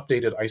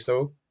updated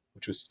ISO,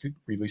 which was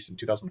released in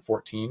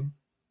 2014,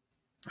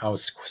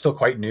 was still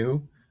quite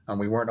new.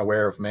 We weren't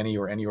aware of many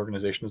or any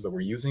organizations that were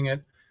using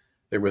it.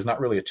 There was not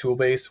really a tool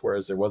base,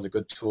 whereas there was a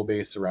good tool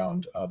base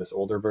around this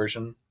older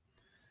version.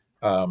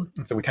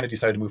 And so we kind of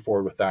decided to move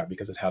forward with that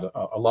because it had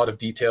a lot of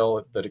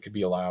detail that it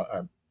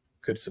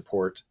could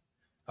support.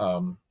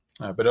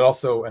 But it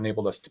also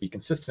enabled us to be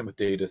consistent with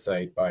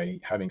DataCite by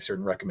having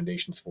certain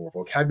recommendations for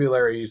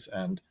vocabularies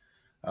and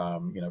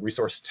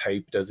resource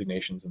type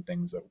designations and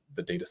things that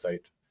the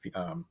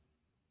DataCite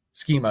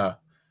schema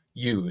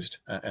used,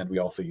 and we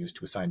also used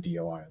to assign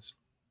DOIs.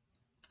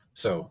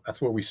 So that's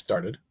where we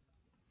started.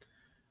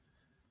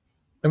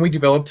 Then we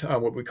developed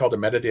what we called a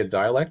metadata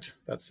dialect.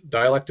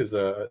 Dialect is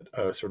a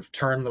sort of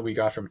term that we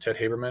got from Ted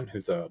Haberman,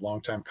 who's a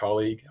longtime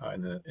colleague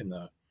in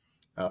the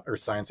earth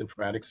science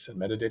informatics and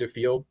metadata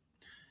field.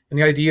 And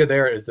the idea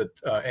there is that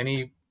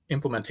any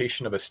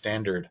implementation of a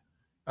standard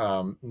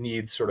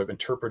needs sort of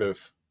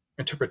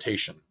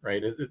interpretation,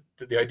 right?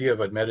 The idea of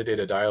a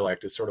metadata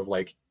dialect is sort of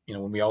like,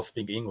 when we all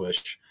speak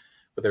English,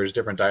 but there's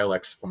different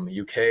dialects from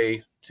the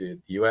UK to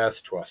the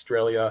US to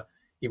Australia,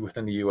 even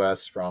within the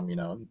US from,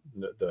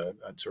 the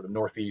sort of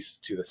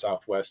northeast to the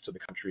southwest to the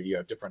country. You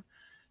have different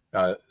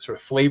sort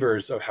of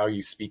flavors of how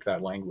you speak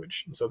that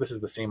language. And so this is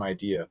the same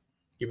idea.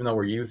 Even though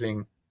we're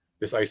using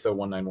this ISO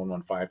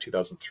 19115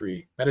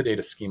 2003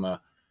 metadata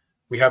schema,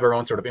 we have our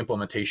own sort of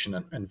implementation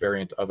and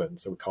variant of it. And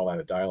so we call that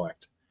a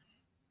dialect.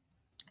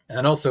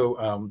 And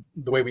also,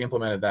 the way we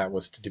implemented that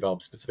was to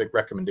develop specific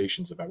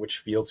recommendations about which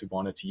fields we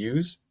wanted to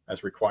use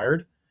as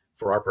required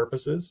for our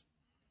purposes.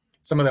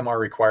 Some of them are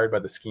required by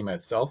the schema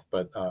itself,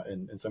 but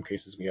in some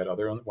cases we had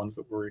other ones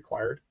that were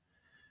required.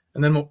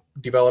 And then we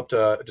developed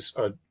just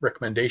a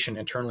recommendation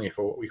internally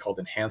for what we called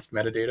enhanced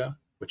metadata,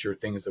 which are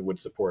things that would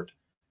support,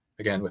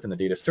 again, within the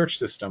data search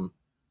system,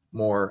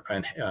 more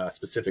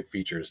specific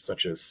features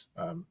such as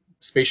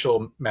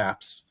spatial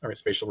maps, or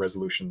spatial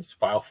resolutions,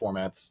 file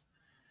formats,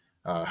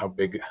 how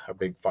big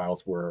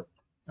files were,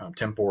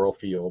 temporal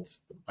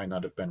fields that might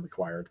not have been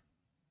required.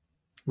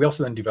 We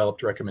also then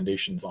developed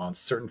recommendations on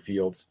certain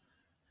fields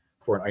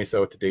for an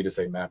ISO to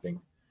datasite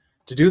mapping.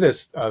 To do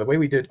this, the way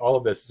we did all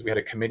of this is we had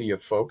a committee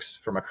of folks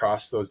from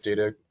across those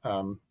data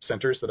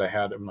centers that I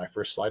had in my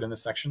first slide in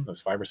this section,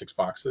 those 5 or 6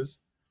 boxes.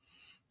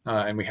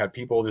 And we had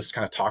people just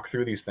kind of talk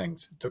through these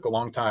things. It took a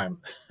long time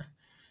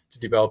to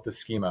develop this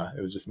schema.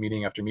 It was just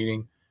meeting after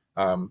meeting.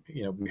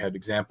 We had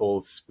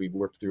examples. We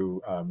worked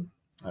through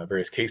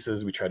various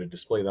cases. We tried to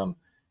display them.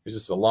 It was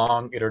just a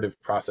long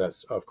iterative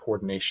process of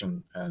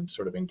coordination and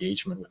sort of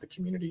engagement with the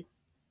community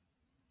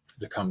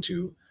to come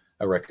to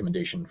a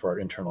recommendation for our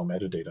internal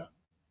metadata.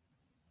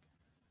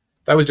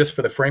 That was just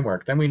for the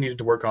framework. Then we needed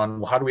to work on,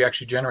 well, how do we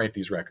actually generate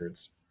these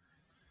records?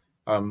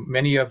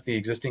 Many of the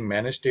existing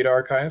managed data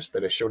archives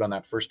that I showed on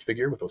that first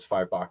figure with those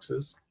 5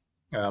 boxes,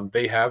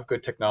 they have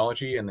good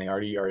technology and they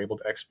already are able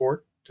to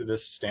export to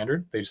this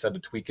standard. They just had to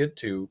tweak it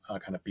to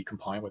kind of be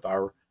compliant with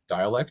our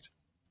dialect.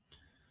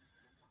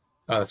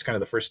 That's kind of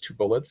the first 2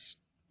 bullets.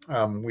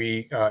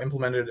 We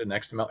implemented an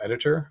XML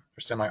editor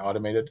for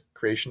semi-automated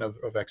creation of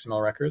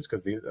XML records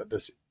because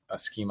this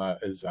schema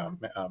is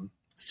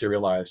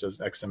serialized as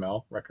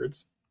XML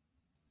records.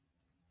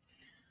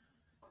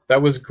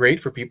 That was great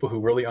for people who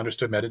really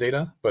understood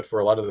metadata, but for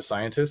a lot of the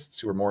scientists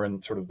who were more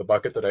in sort of the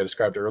bucket that I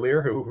described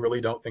earlier, who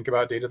really don't think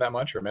about data that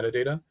much or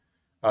metadata,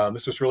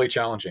 this was really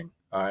challenging.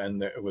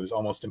 And it was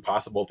almost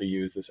impossible to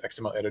use this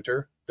XML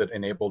editor that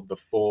enabled the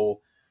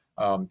full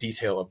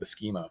detail of the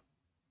schema.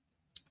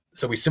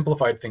 So we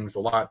simplified things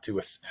a lot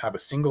to have a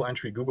single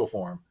entry Google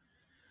form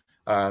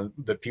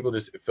that people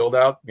just filled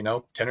out,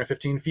 10 or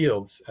 15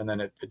 fields, and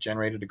then it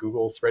generated a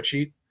Google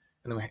spreadsheet.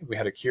 And then we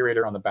had a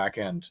curator on the back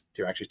end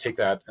to actually take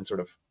that and sort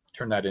of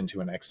turn that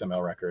into an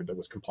XML record that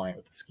was compliant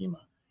with the schema.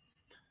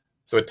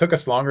 So it took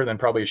us longer than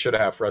probably it should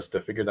have for us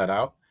to figure that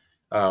out.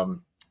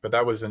 But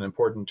that was an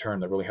important turn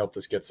that really helped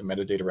us get some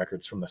metadata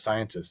records from the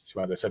scientists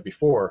who, as I said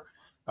before,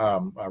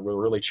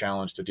 were really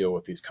challenged to deal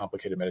with these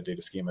complicated metadata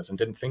schemas and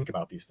didn't think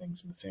about these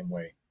things in the same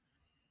way.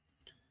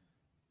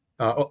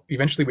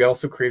 Eventually, we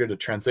also created a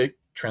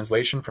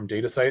translation from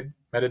datasite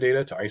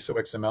metadata to ISO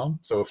XML.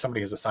 So if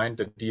somebody has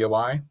assigned a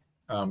DOI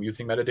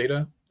using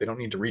metadata, they don't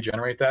need to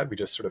regenerate that. We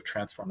just sort of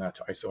transform that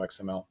to ISO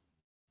XML.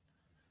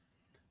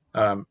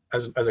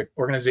 As an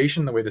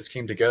organization, the way this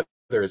came together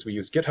is we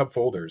used GitHub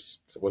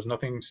folders. So it was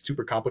nothing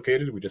super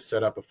complicated. We just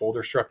set up a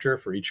folder structure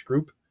for each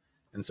group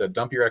and said,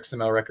 dump your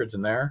XML records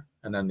in there,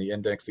 and then the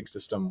indexing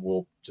system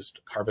will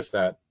just harvest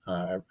that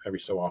every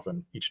so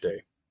often each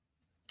day.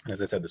 And as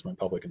I said, this went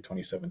public in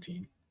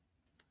 2017.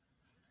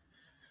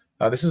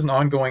 This is an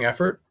ongoing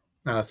effort,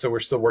 so we're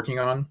still working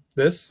on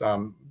this.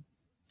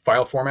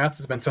 File formats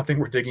has been something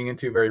we're digging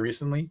into very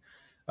recently.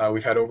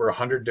 We've had over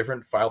 100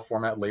 different file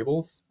format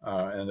labels,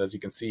 and as you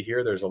can see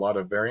here, there's a lot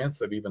of variants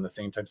of even the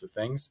same types of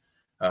things.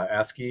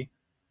 ASCII,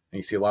 and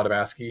you see a lot of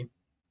ASCII.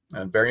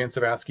 And variants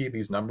of ASCII,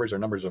 these numbers are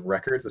numbers of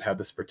records that have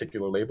this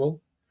particular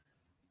label.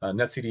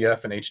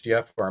 NetCDF and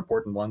HDF are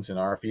important ones in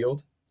our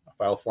field,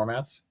 file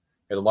formats.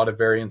 We had a lot of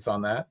variants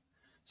on that.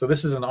 So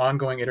this is an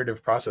ongoing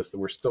iterative process that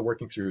we're still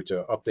working through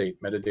to update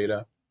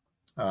metadata,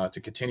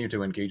 to continue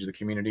to engage the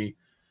community,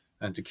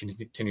 and to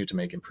continue to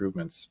make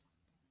improvements.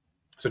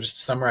 So just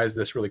to summarize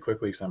this really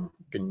quickly, because I'm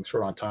getting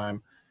short on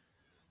time.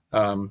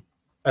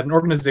 At an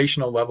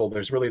organizational level,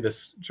 there's really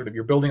this sort of,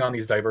 you're building on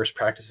these diverse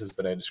practices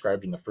that I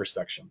described in the first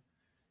section.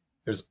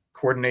 There's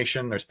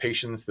coordination, there's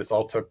patience. This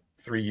all took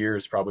 3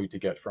 years probably to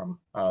get from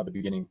the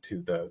beginning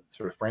to the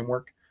sort of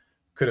framework.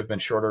 Could have been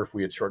shorter if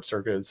we had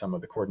short-circuited some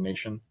of the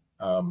coordination,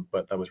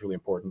 but that was really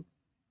important.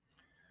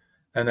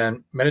 And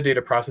then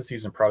metadata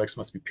processes and products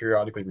must be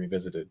periodically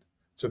revisited.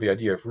 So the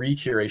idea of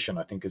re-curation,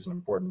 I think, is an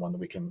important one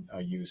that we can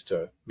use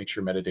to make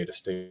sure metadata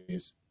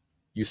stays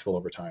useful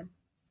over time.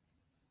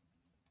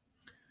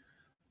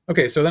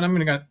 Okay, so then I'm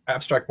going to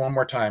abstract one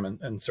more time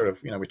and sort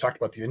of, we talked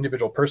about the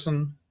individual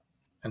person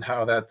and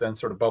how that then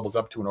sort of bubbles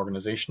up to an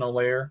organizational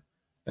layer.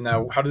 And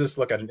now how does this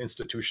look at an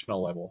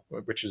institutional level,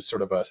 which is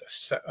sort of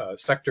a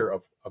sector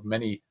of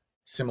many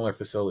similar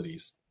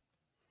facilities?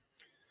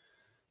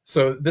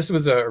 So this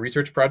was a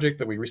research project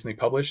that we recently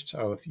published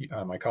with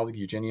my colleague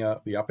Eugenia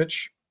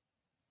Liapich.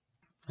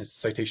 It's a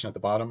citation at the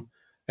bottom.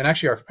 And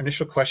actually our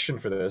initial question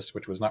for this,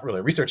 which was not really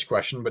a research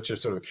question, but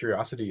just sort of a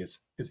curiosity, is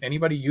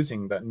anybody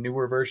using that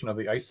newer version of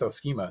the ISO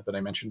schema that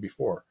I mentioned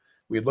before?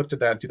 We had looked at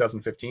that in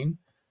 2015,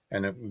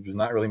 and it was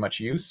not really much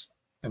use.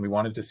 And we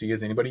wanted to see,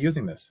 is anybody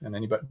using this?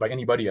 And by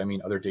anybody, I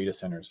mean other data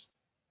centers.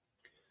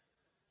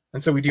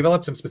 And so we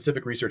developed some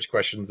specific research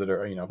questions that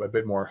are, a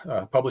bit more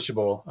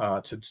publishable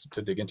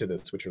to dig into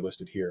this, which are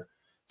listed here.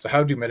 So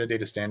how do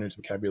metadata standards,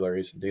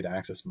 vocabularies, and data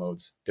access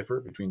modes differ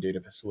between data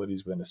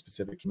facilities within a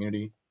specific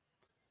community?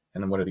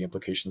 And then what are the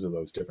implications of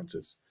those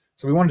differences?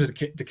 So we wanted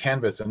to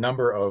canvas a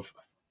number of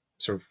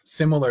sort of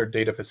similar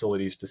data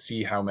facilities to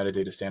see how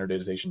metadata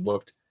standardization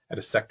looked at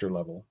a sector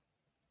level.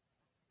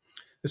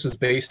 This was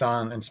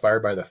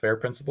inspired by the FAIR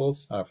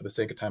principles. For the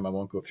sake of time, I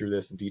won't go through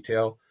this in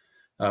detail.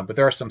 But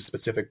there are some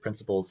specific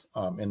principles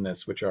in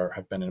this which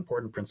have been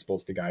important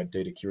principles to guide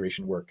data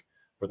curation work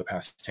for the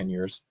past 10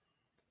 years.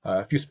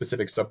 A few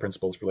specific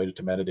sub-principles related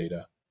to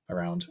metadata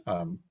around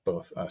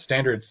both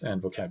standards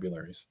and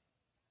vocabularies.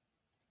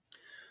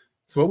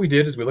 So what we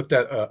did is we looked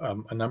at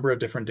a number of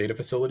different data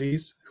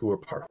facilities who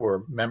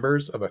were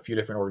members of a few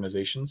different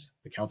organizations,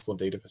 the Council of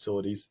Data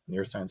Facilities and the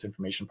Earth Science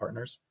Information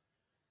Partners.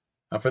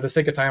 For the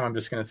sake of time, I'm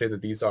just going to say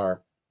that these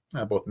are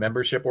both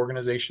membership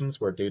organizations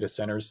where data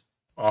centers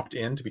opt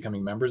in to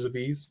becoming members of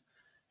these,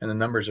 and the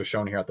numbers are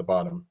shown here at the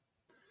bottom.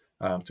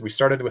 So we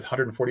started with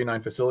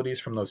 149 facilities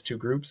from those two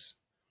groups,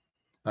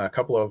 a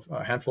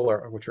handful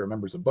which are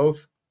members of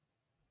both,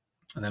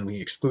 and then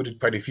we excluded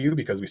quite a few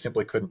because we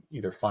simply couldn't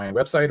either find a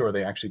website or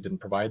they actually didn't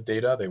provide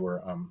data. They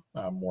were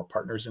more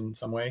partners in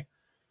some way.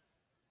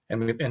 And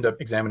we ended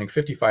up examining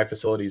 55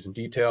 facilities in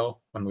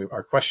detail.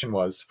 Our question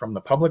was, from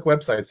the public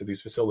websites of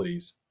these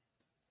facilities,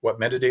 what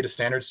metadata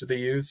standards do they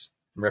use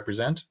and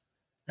represent?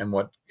 And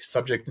what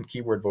subject and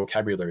keyword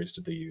vocabularies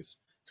did they use?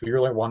 So we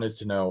really wanted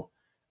to know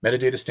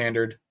metadata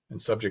standard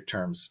and subject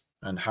terms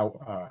and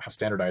how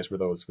standardized were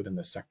those within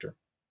this sector.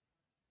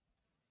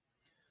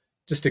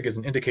 Just to give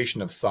an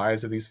indication of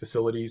size of these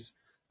facilities,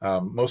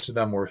 most of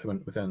them were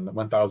within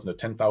 1,000 to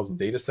 10,000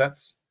 data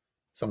sets.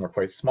 Some were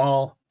quite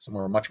small, some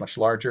were much, much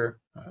larger.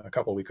 A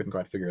couple we couldn't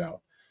quite figure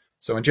out.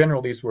 So in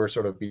general, these were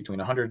sort of between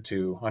 100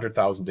 to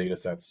 100,000 data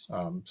sets,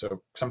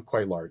 so some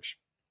quite large,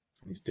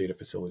 these data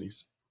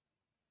facilities.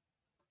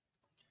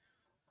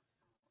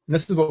 And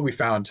this is what we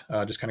found,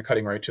 just kind of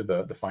cutting right to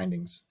the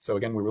findings. So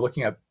again, we were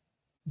looking at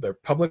the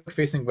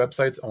public-facing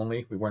websites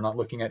only. We were not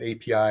looking at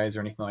APIs or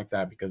anything like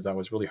that because that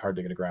was really hard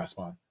to get a grasp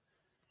on.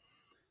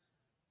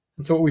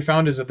 And so what we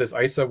found is that this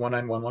ISA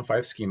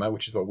 19115 schema,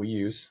 which is what we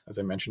use, as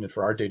I mentioned,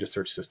 for our data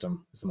search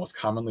system, is the most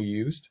commonly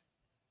used.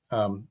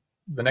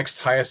 The next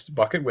highest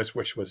bucket,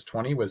 which was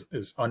 20,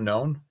 is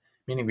unknown,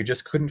 meaning we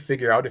just couldn't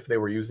figure out if they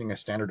were using a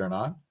standard or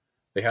not.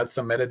 They had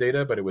some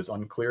metadata, but it was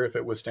unclear if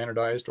it was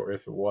standardized or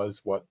if it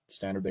was what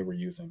standard they were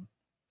using.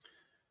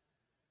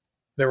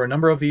 There were a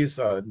number of these.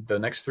 The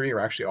next three are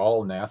actually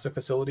all NASA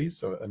facilities.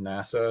 So a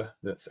NASA,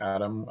 that's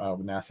Atom,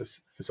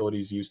 NASA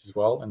facilities used as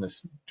well. And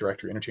this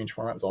directory interchange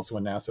format was also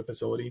a NASA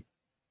facility.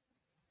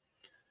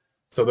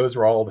 So those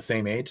were all the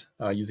same 8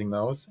 using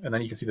those. And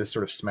then you can see this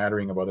sort of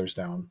smattering of others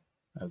down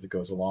as it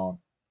goes along.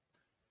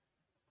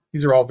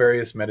 These are all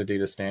various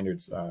metadata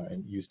standards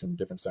used in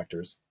different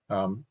sectors.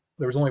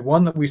 There was only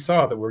one that we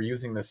saw that were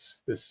using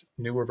this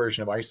newer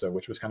version of ISA,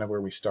 which was kind of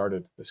where we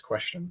started this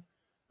question.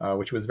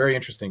 Which was very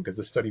interesting because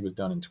this study was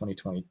done in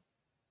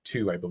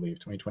 2022, I believe,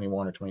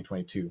 2021 or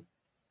 2022.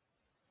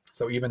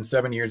 So even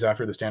 7 years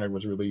after the standard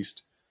was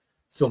released,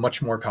 still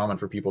much more common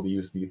for people to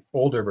use the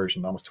older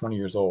version, almost 20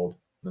 years old,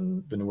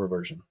 than the newer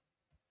version.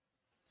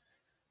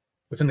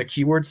 Within the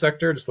keyword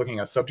sector, just looking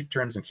at subject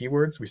terms and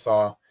keywords, we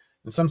saw,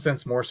 in some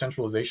sense, more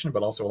centralization,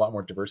 but also a lot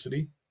more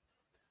diversity.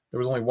 There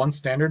was only one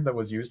standard that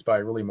was used by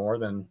really more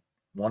than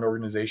one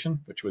organization,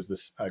 which was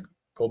this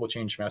Global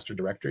Change Master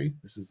Directory.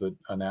 This is a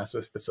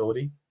NASA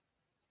facility,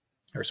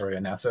 or sorry, a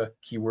NASA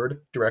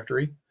keyword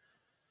directory.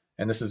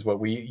 And this is what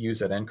we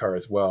use at NCAR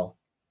as well.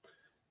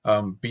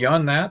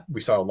 Beyond that, we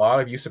saw a lot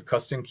of use of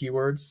custom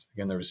keywords.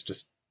 Again, there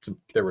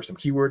were some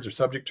keywords or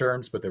subject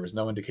terms, but there was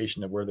no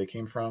indication of where they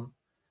came from.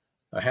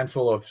 A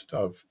handful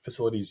of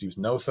facilities use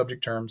no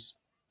subject terms.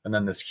 And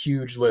then this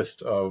huge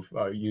list of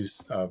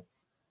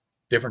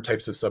different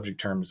types of subject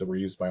terms that were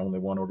used by only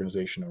one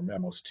organization or at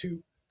most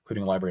 2,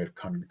 including Library of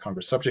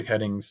Congress subject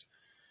headings,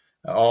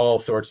 all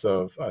sorts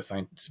of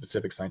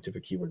specific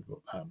scientific keyword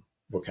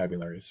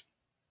vocabularies.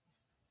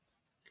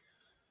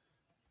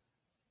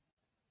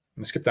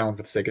 I'm going to skip that one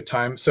for the sake of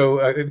time.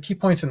 So the key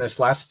points in this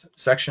last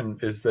section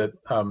is that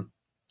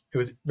it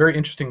was very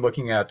interesting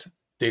looking at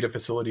data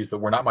facilities that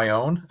were not my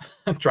own,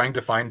 trying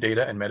to find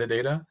data and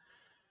metadata.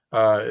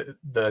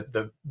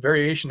 The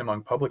variation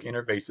among public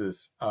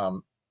interfaces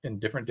in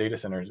different data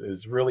centers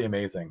is really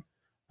amazing.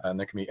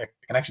 And it can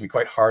actually be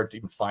quite hard to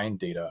even find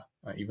data,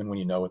 even when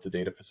you know it's a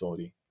data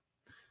facility.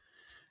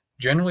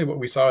 Generally, what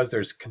we saw is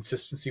there's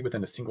consistency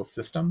within a single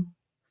system,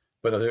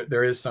 but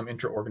there is some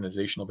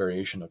inter-organizational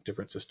variation of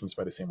different systems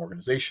by the same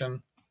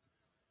organization.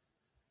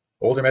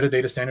 Older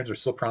metadata standards are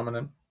still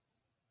prominent.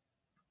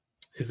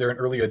 Is there an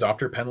early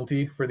adopter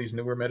penalty for these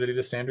newer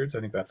metadata standards?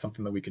 I think that's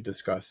something that we could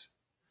discuss.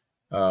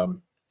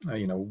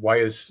 Why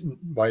is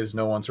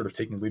no one sort of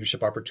taking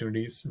leadership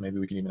opportunities? Maybe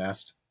we can even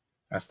ask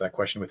that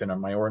question within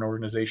my own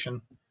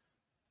organization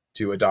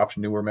to adopt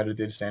newer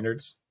metadata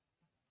standards.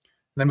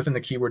 then within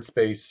the keyword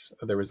space,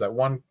 there was that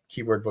one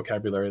keyword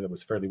vocabulary that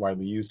was fairly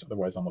widely used,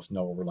 otherwise almost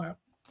no overlap.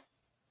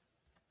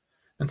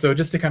 And so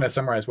just to kind of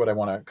summarize what I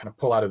want to kind of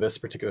pull out of this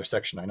particular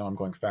section, I know I'm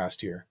going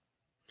fast here,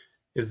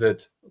 is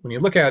that when you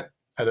look at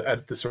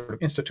the sort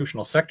of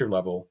institutional sector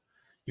level,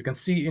 you can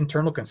see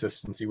internal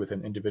consistency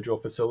within individual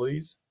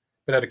facilities,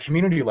 but at a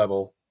community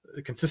level,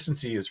 the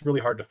consistency is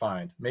really hard to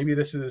find. Maybe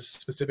this is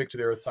specific to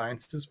the earth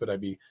sciences, but I'd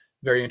be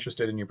very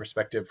interested in your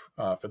perspective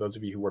for those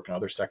of you who work in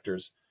other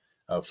sectors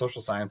of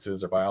social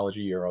sciences or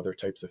biology or other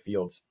types of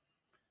fields.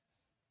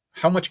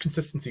 How much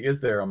consistency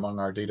is there among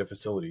our data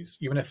facilities?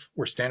 Even if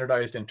we're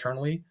standardized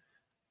internally,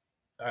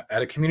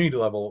 at a community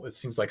level, it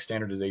seems like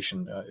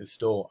standardization is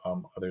still,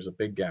 there's a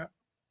big gap.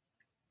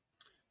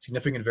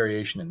 Significant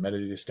variation in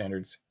metadata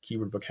standards,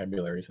 keyword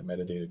vocabularies, and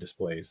metadata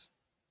displays.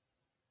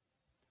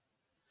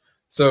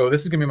 So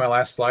this is going to be my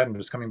last slide. I'm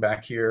just coming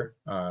back here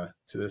to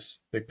this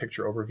big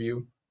picture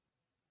overview,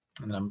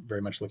 and I'm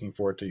very much looking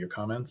forward to your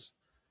comments.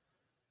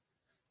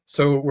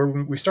 So where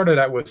we started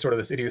out with sort of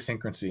this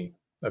idiosyncrasy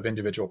of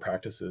individual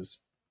practices.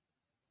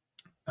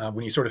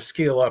 When you sort of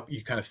scale up,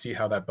 you kind of see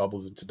how that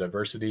bubbles into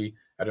diversity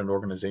at an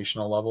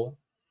organizational level,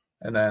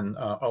 and then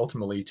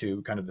ultimately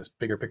to kind of this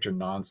bigger picture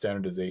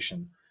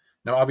non-standardization.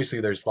 Now,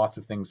 obviously, there's lots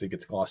of things that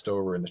gets glossed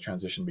over in the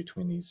transition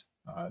between these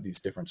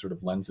different sort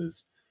of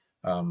lenses,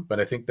 but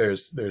I think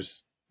this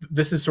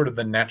is sort of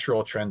the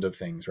natural trend of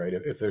things, right?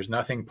 If there's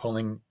nothing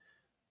pulling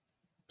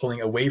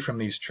away from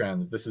these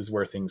trends, this is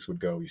where things would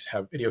go. You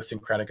have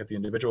idiosyncratic at the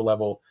individual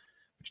level,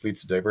 which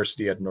leads to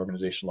diversity at an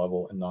organization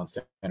level, and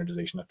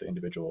non-standardization at the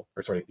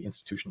the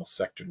institutional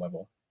sector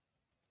level.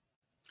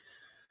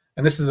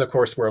 And this is, of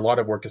course, where a lot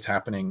of work is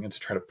happening and to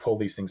try to pull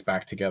these things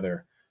back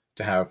together,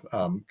 to have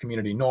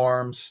community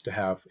norms, to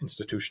have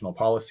institutional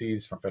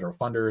policies from federal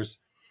funders,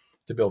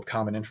 to build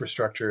common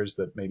infrastructures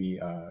that maybe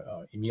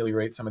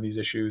ameliorate some of these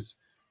issues.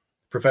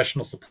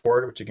 Professional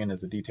support, which again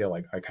is a detail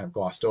I kind of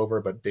glossed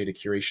over, but data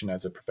curation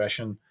as a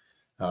profession,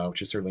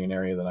 which is certainly an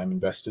area that I'm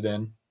invested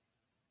in.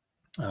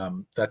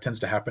 That tends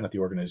to happen at the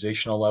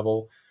organizational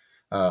level.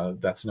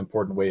 That's an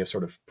important way of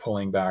sort of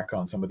pulling back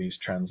on some of these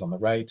trends on the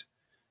right,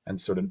 and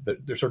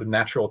they're sort of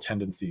natural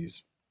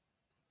tendencies,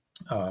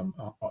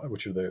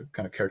 which are the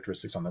kind of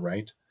characteristics on the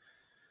right.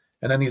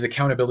 And then these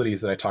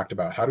accountabilities that I talked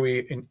about. How do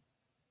we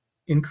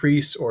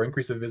increase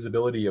the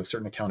visibility of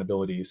certain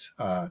accountabilities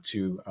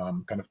to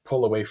kind of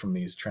pull away from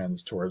these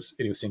trends towards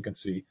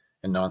idiosyncrasy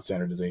and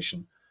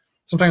non-standardization?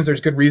 Sometimes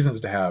there's good reasons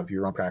to have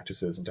your own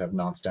practices and to have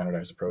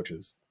non-standardized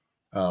approaches.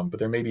 But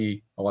there may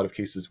be a lot of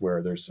cases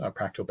where there's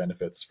practical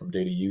benefits from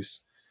data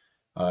use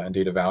and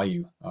data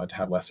value to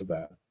have less of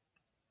that.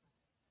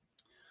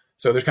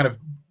 So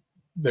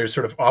there's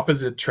sort of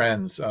opposite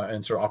trends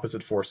and sort of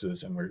opposite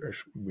forces, and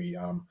we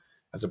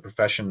as a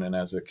profession and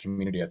as a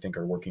community, I think,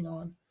 are working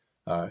on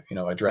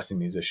addressing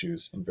these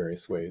issues in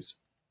various ways.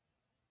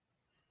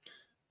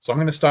 So I'm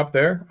going to stop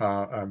there.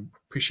 I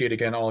appreciate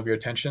again all of your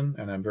attention,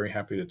 and I'm very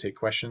happy to take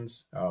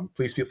questions.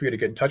 Please feel free to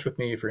get in touch with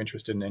me if you're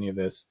interested in any of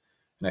this.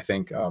 And I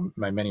thank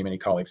my many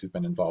colleagues who've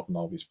been involved in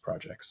all these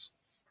projects.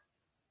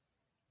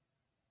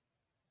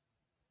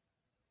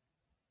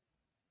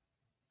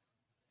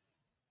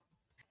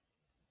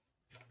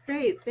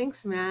 Great,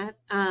 thanks, Matt.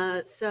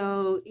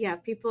 So yeah,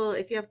 people,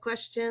 if you have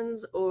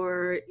questions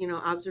or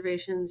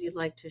observations you'd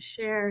like to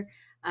share,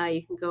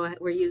 you can go ahead.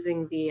 We're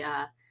using the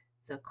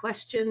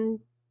question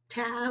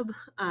tab,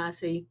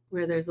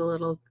 where there's a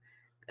little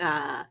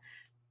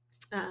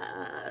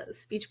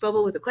speech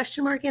bubble with a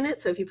question mark in it.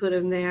 So if you put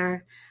them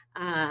there,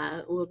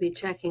 we'll be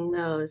checking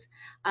those.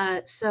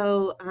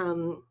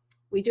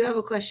 We do have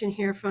a question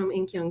here from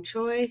In-Kyung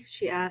Choi.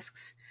 She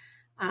asks,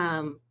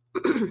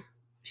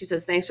 she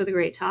says, thanks for the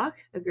great talk.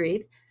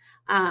 Agreed.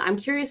 I'm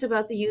curious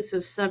about the use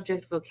of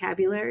subject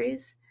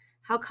vocabularies.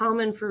 How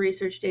common for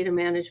research data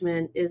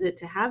management is it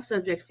to have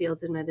subject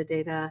fields in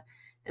metadata,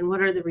 and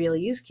what are the real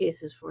use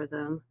cases for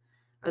them?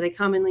 Are they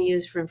commonly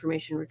used for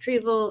information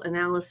retrieval,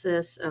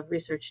 analysis of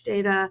research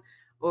data,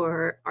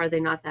 or are they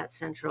not that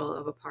central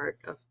of a part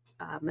of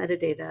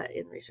metadata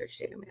in research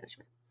data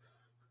management?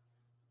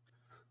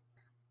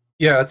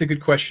 Yeah, that's a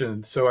good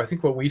question. So I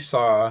think what we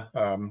saw,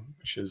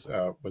 which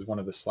was one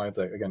of the slides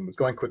I, again, was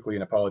going quickly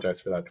and apologize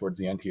for that towards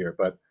the end here,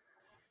 but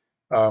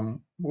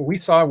what we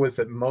saw was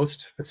that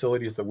most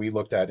facilities that we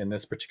looked at in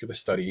this particular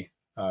study,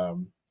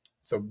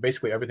 so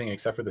basically everything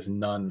except for this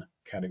none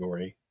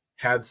category,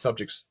 had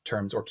subject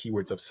terms or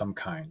keywords of some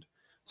kind.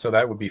 So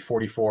that would be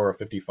 44 or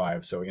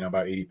 55, so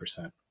about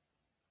 80%.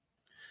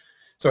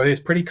 So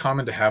it's pretty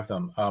common to have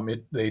them.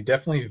 They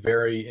definitely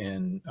vary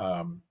in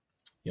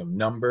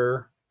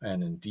number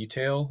and in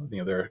detail.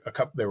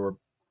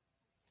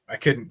 I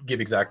couldn't give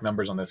exact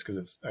numbers on this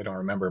because I don't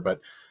remember, but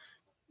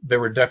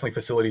there were definitely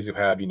facilities who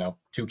had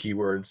 2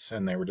 keywords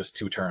and they were just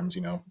 2 terms,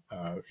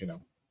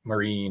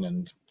 marine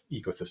and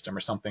ecosystem or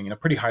something,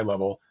 pretty high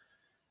level.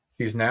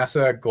 These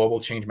NASA Global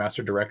Change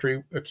Master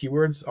Directory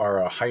keywords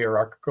are a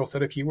hierarchical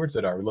set of keywords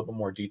that are a little bit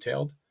more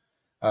detailed.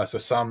 So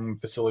some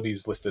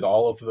facilities listed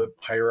all of the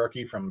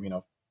hierarchy from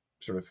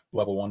sort of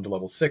level 1 to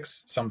level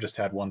 6. Some just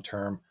had 1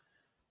 term.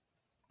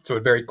 So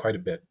it varied quite a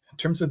bit. In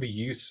terms of the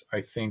use,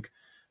 I think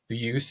the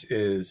use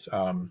is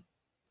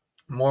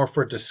more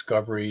for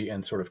discovery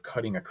and sort of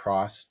cutting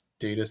across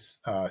data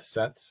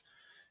sets.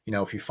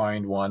 If you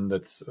find one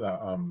that's,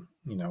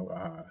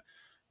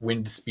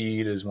 wind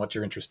speed is what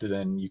you're interested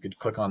in, you could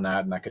click on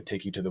that and that could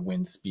take you to the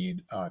wind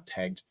speed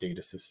tagged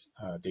data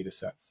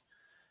sets.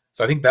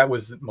 So I think that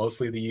was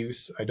mostly the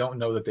use. I don't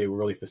know that they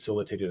really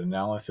facilitated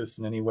analysis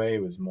in any way.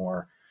 It was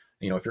more,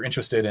 if you're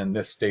interested in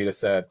this data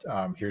set,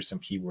 here's some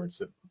keywords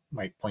that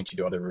might point you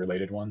to other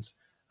related ones.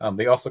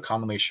 They also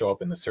commonly show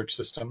up in the search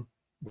system,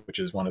 which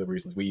is one of the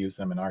reasons we use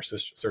them in our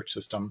search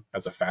system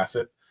as a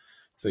facet.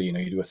 So, you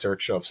do a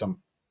search of some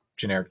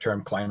generic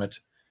term, climate,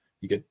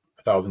 you get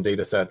 1,000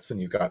 data sets and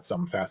you've got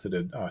some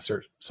faceted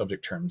search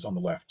subject terms on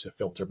the left to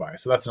filter by.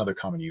 So that's another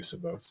common use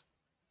of those.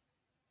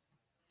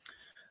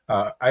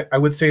 I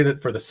would say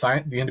that for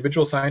the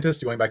individual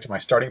scientist, going back to my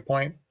starting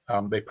point,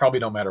 they probably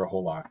don't matter a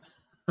whole lot.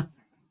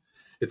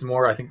 It's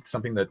more, I think,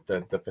 something that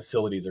the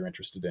facilities are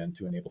interested in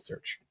to enable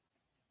search.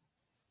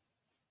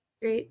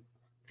 Great,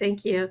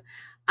 thank you.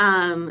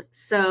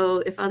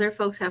 So if other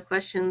folks have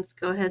questions,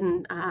 go ahead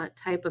and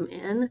type them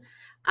in.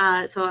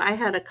 So I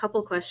had a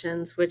couple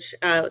questions, which,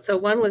 so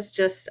one was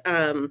just,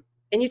 and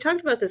you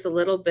talked about this a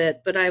little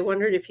bit, but I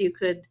wondered if you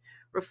could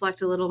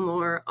reflect a little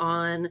more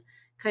on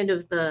kind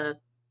of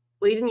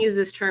well, you didn't use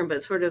this term,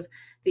 but sort of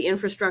the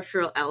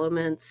infrastructural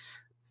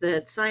elements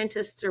that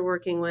scientists are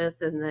working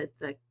with and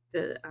that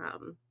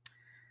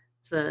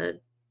the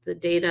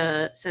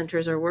data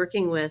centers are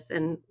working with,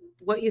 and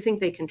what you think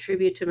they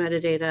contribute to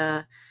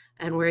metadata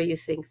and where you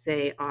think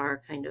they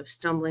are kind of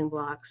stumbling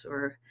blocks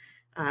or,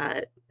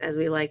 as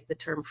we like the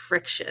term,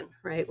 friction,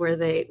 right? Where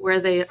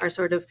they are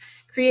sort of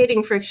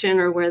creating friction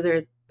or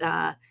where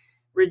they're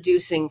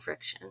reducing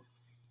friction.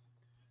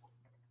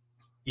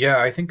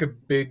 Yeah, I think a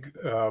big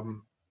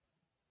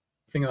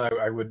thing that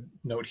I would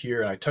note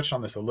here, and I touched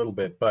on this a little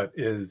bit, but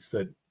is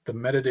that the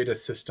metadata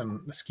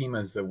system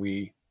schemas that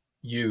we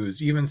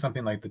use, even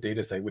something like the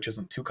DataCite, which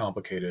isn't too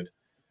complicated,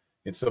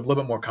 it's a little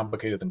bit more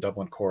complicated than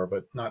Dublin Core,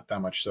 but not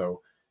that much so.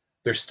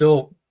 They're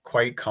still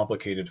quite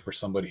complicated for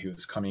somebody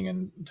who's coming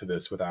into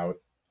this without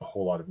a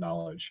whole lot of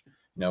knowledge.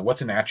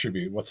 What's an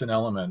attribute? What's an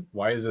element?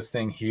 Why is this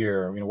thing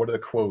here? What are the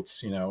quotes?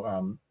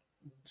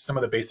 Some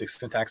of the basic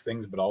syntax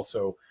things, but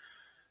also,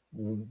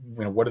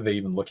 what are they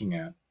even looking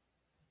at?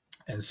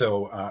 And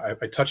so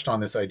I touched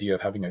on this idea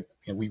of having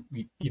we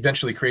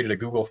eventually created a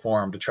Google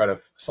form to try to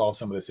solve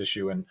some of this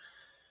issue. And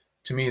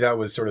to me, that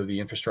was sort of the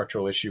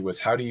infrastructural issue, was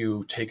how do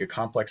you take a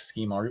complex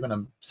schema or even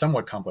a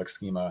somewhat complex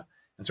schema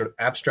and sort of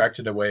abstract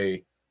it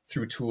away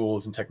through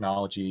tools and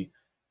technology,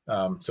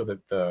 so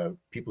that the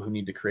people who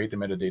need to create the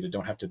metadata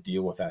don't have to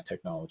deal with that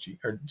technology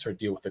or sort of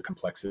deal with the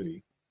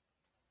complexity.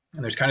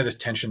 And there's kind of this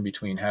tension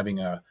between having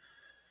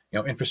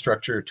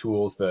infrastructure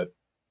tools that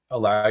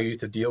allow you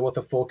to deal with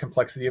the full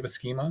complexity of a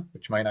schema,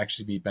 which might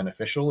actually be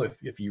beneficial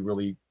if you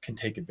really can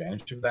take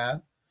advantage of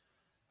that,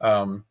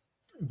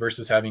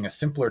 versus having a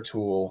simpler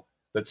tool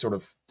that sort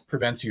of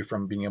prevents you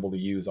from being able to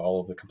use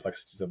all of the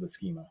complexities of the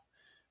schema.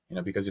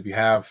 Because if you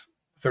have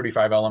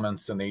 35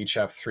 elements and they each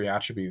have 3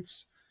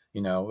 attributes,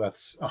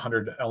 that's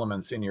 100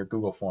 elements in your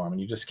Google form, and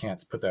you just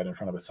can't put that in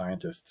front of a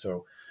scientist.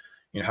 So,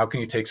 how can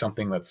you take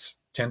something that's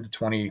 10 to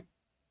 20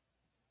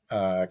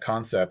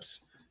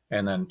 concepts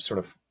and then sort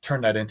of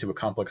turn that into a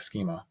complex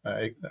schema?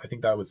 I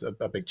think that was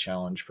a big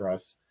challenge for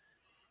us.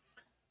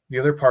 The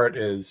other part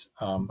is,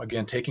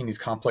 again, taking these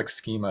complex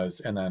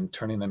schemas and then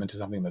turning them into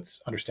something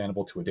that's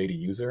understandable to a data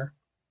user.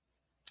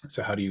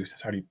 So how do you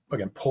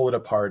again pull it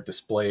apart,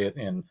 display it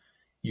in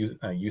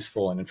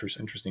useful and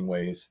interesting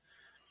ways?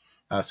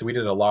 So we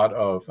did a lot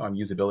of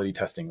usability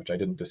testing, which I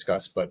didn't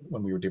discuss, but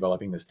when we were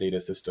developing this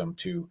data system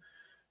to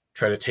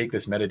try to take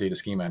this metadata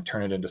schema and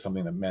turn it into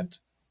something that meant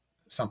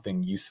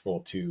something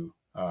useful to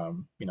a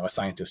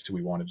scientist who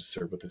we wanted to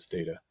serve with this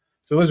data.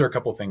 So those are a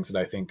couple of things that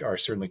I think are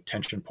certainly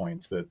tension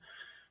points, that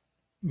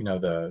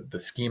the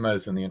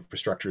schemas and the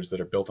infrastructures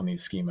that are built on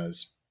these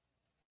schemas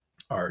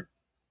are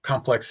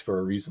complex for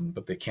a reason,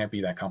 but they can't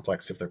be that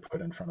complex if they're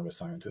put in front of a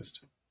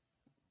scientist.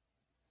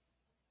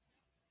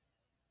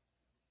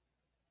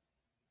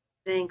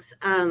 Thanks.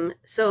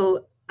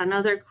 So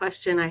another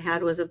question I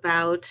had was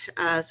about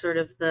sort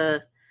of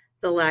the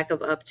lack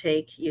of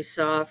uptake you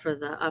saw for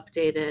the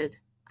updated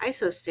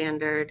ISO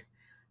standard.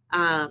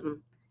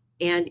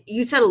 And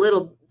you said a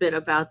little bit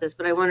about this,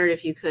 but I wondered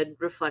if you could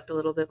reflect a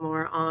little bit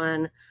more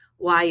on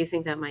why you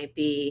think that might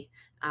be,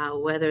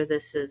 whether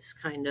this is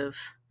kind of,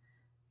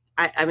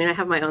 I mean, I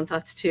have my own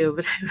thoughts too,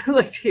 but I would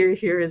like to hear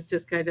yours,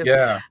 just kind of,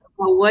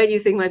 well, what do you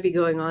think might be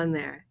going on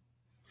there?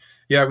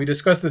 Yeah, we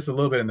discussed this a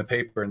little bit in the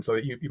paper, and so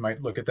you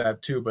might look at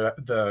that too. But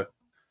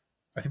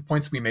I think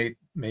points we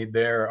made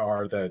there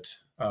are that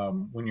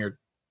when you're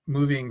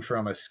moving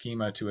from a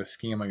schema to a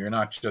schema, you're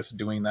not just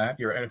doing that.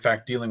 You're in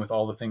fact dealing with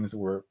all the things that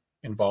were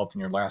involved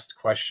in your last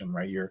question,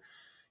 right? You're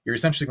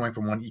essentially going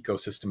from one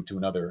ecosystem to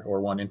another,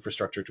 or one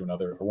infrastructure to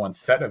another, or one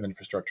set of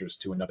infrastructures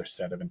to another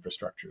set of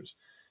infrastructures.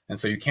 And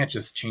so you can't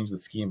just change the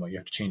schema. You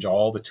have to change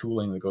all the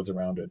tooling that goes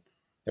around it.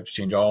 You have to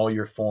change all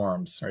your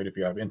forms, right? If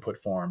you have input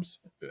forms,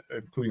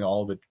 including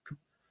all the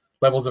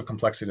levels of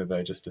complexity that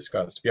I just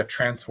discussed. If you have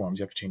transforms,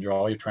 you have to change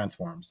all your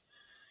transforms.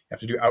 You have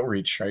to do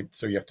outreach, right?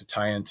 So you have to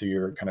tie into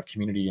your kind of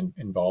community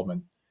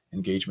involvement,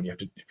 engagement. You have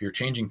to, if you're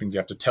changing things, you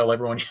have to tell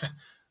everyone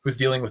who's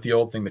dealing with the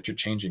old thing that you're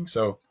changing.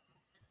 So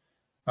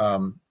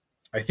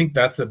I think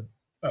that's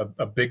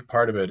a big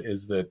part of it,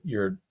 is that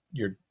you're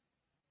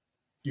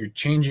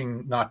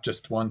changing not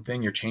just one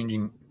thing, you're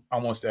changing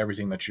almost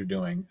everything that you're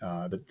doing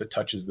that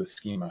touches the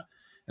schema.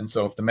 And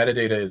so if the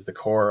metadata is the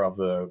core of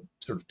the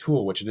sort of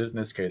tool, which it is in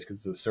this case,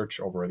 because it's a search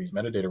over these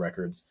metadata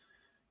records,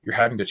 you're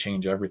having to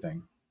change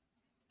everything.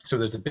 So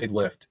there's a big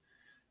lift.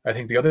 I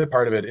think the other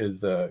part of it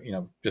is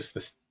just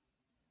this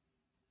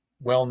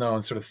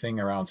well-known sort of thing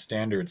around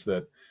standards,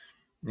 that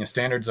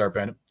standards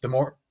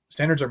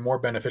are more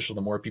beneficial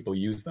the more people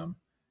use them.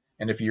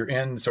 And if you're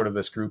in sort of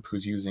this group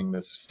who's using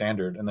this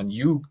standard, and then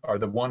you are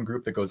the one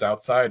group that goes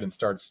outside and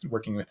starts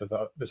working with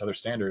this other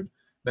standard,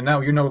 then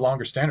now you're no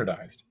longer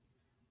standardized,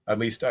 at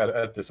least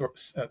at this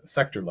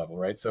sector level,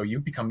 right? So you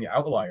become the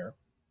outlier.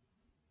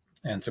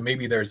 And so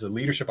maybe there's a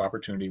leadership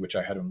opportunity, which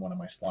I had in one of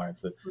my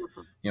slides, that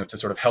to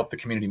sort of help the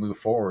community move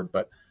forward.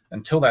 But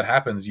until that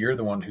happens, you're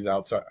the one who's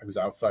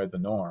outside the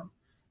norm.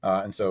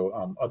 And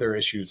so other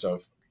issues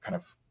of kind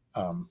of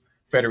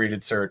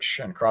federated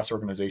search and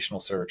cross-organizational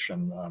search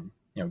and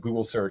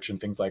Google search and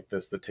things like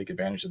this that take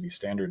advantage of these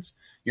standards,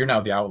 you're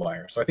now the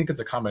outlier. So I think it's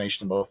a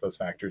combination of both those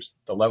factors: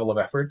 the level of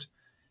effort,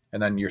 and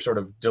then you're sort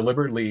of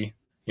deliberately,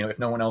 if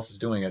no one else is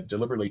doing it,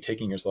 deliberately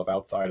taking yourself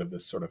outside of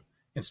this sort of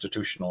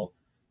institutional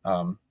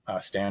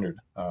standard,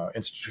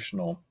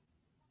 institutional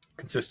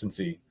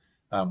consistency,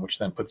 which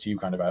then puts you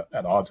kind of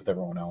at odds with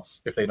everyone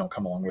else if they don't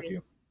come along with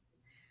you.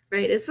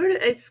 Right.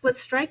 It's what's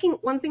striking.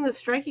 One thing that's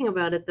striking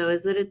about it, though,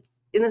 is that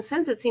it's, in a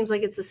sense, it seems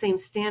like it's the same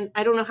stand.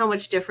 I don't know how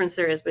much difference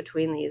there is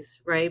between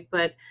these, right?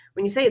 But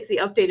when you say it's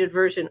the updated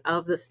version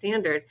of the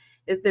standard,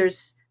 there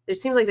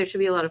seems like there should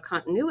be a lot of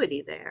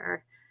continuity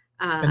there.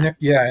 And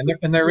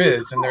there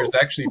is, and there's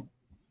actually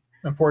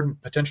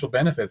important potential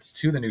benefits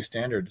to the new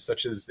standard,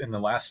 such as in the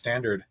last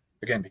standard,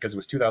 again, because it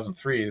was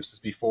 2003, this is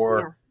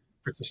before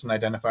persistent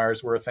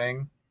identifiers were a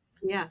thing.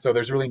 Yeah. So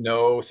there's really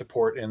no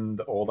support in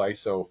the old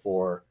ISO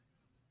for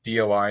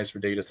DOIs for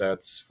data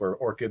sets, for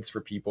ORCIDs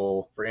for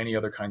people, for any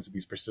other kinds of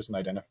these persistent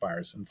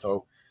identifiers. And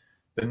so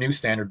the new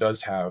standard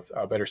does have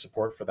better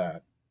support for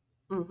that.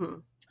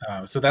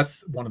 So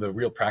that's one of the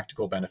real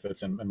practical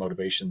benefits and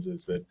motivations,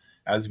 is that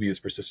as we use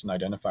persistent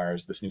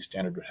identifiers, this new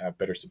standard would have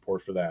better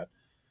support for that.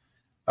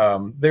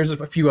 There's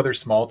a few other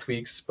small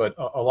tweaks, but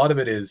a lot of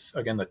it is,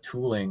 again, the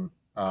tooling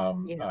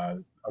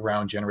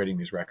around generating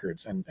these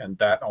records, and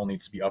that all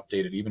needs to be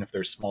updated. Even if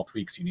there's small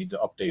tweaks, you need to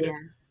update it,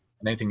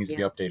 and anything needs to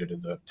be updated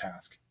as a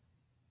task.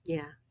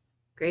 Yeah,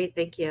 great,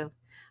 thank you.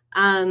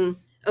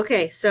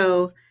 Okay,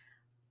 so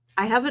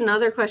I have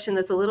another question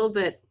that's a little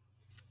bit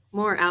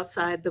more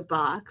outside the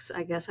box,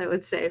 I guess I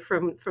would say,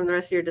 from the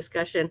rest of your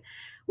discussion,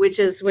 which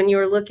is when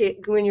you're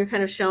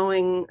kind of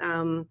showing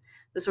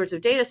the sorts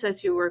of data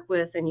sets you work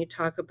with, and you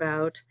talk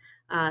about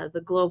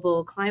the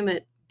global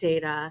climate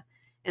data,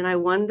 and I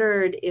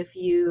wondered if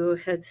you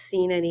had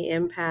seen any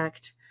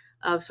impact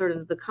of sort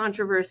of the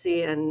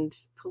controversy and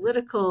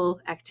political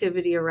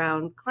activity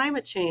around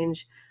climate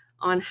change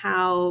on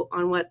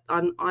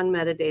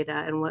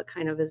metadata, and what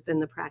kind of has been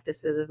the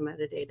practices of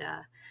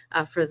metadata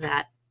for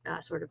that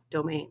sort of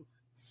domain.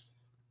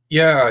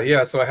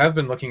 Yeah. So I have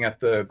been looking at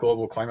the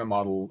global climate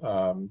model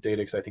data,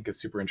 because I think it's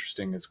super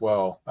interesting as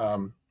well.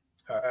 I'm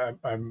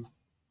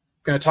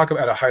going to talk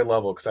about at a high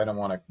level, because I don't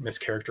want to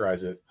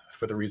mischaracterize it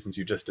for the reasons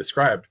you just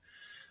described.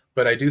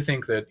 But I do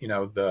think that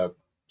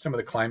some of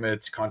the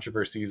climate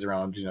controversies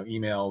around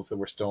emails that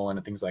were stolen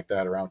and things like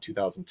that around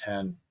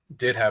 2010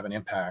 did have an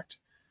impact.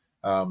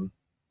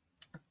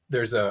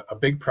 There's a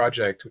big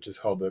project which is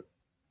called the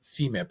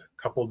CMIP,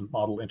 Coupled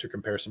Model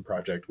Intercomparison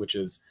Project, which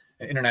is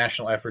an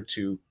international effort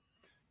to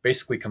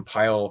basically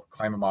compile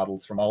climate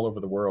models from all over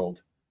the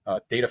world,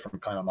 data from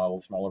climate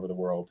models from all over the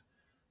world,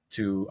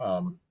 to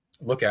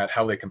look at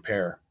how they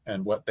compare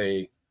and what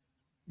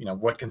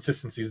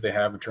consistencies they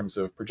have in terms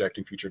of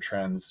projecting future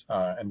trends,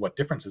 and what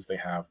differences they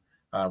have,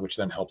 which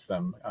then helps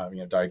them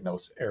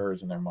diagnose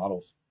errors in their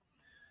models.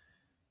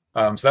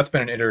 So that's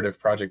been an iterative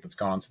project that's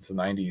gone on since the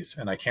 90s,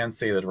 and I can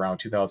say that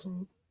around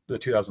the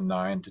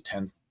 2009 to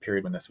 10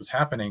 period when this was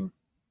happening,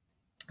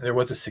 there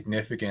was a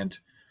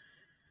significant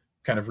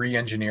kind of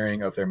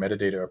re-engineering of their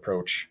metadata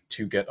approach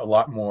to get a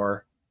lot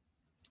more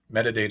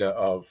metadata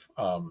of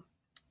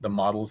the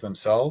models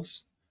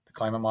themselves, the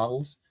climate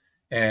models,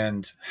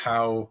 and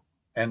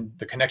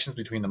the connections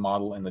between the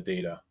model and the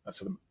data,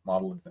 so the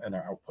model and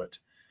their output.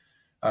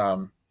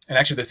 And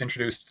actually, this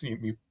introduced,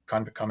 you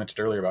commented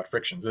earlier about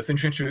frictions. This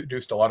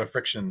introduced a lot of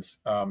frictions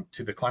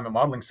to the climate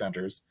modeling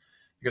centers,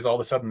 because all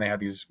of a sudden they had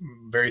these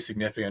very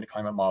significant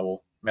climate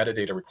model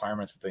metadata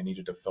requirements that they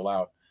needed to fill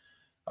out.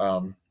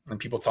 And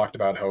people talked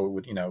about how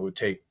it would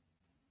take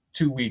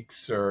 2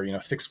 weeks or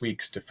 6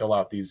 weeks to fill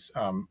out these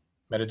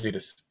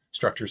metadata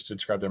structures to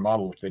describe their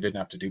model, which they didn't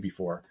have to do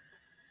before.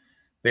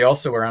 They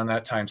also around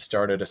that time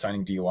started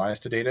assigning DOIs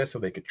to data so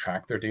they could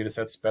track their data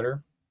sets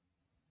better,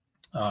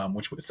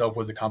 which itself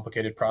was a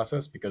complicated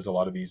process because a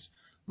lot of these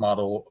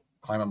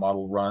climate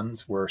model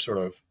runs were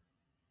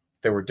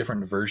there were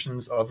different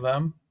versions of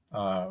them,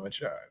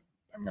 which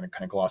I'm going to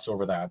kind of gloss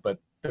over that, but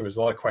there was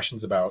a lot of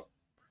questions about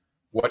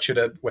what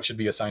should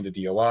be assigned to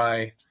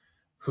DOI,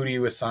 who do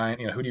you assign,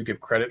 who do you give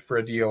credit for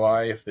a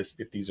DOI if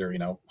these are,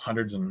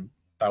 hundreds and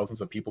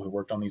thousands of people who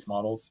worked on these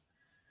models.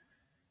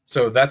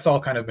 So that's all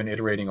kind of been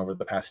iterating over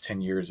the past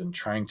 10 years and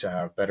trying to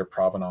have better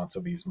provenance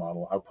of these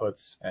model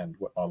outputs and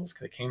what models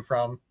they came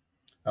from,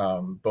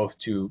 both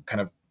to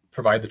kind of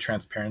provide the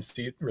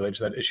transparency related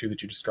to that issue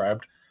that you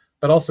described,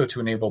 but also to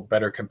enable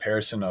better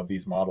comparison of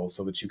these models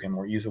so that you can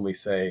more easily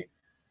say,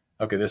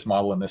 okay, this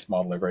model and this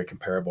model are very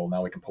comparable.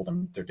 Now we can pull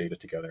their data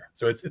together.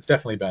 So it's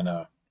definitely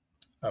been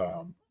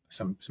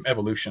some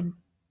evolution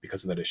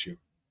because of that issue.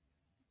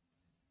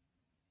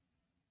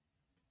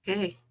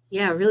 Okay,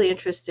 yeah, really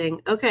interesting.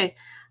 Okay,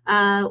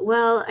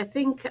 well, I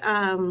think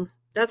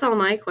that's all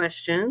my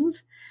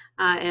questions.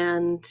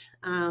 And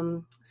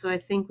so I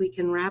think we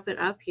can wrap it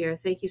up here.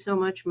 Thank you so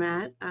much,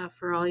 Matt,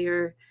 for all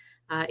your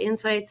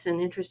insights and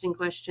interesting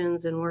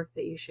questions and work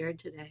that you shared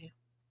today.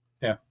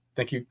 Yeah,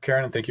 thank you,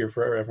 Karen, and thank you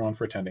for everyone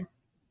for attending.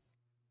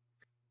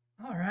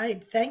 All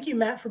right. Thank you,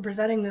 Matt, for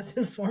presenting this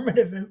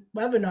informative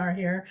webinar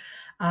here.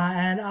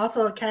 And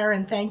also,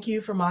 Karen, thank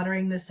you for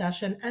moderating this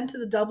session, and to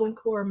the Dublin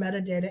Core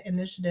Metadata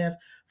Initiative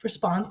for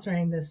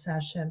sponsoring this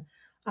session.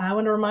 I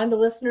want to remind the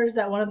listeners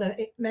that one of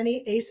the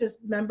many ACES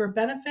member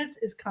benefits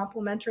is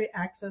complimentary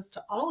access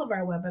to all of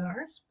our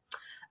webinars.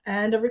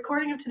 And a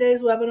recording of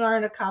today's webinar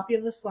and a copy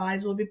of the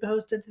slides will be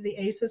posted to the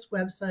ACES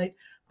website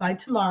by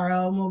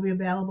tomorrow and will be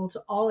available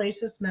to all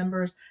ACES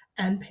members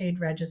and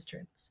paid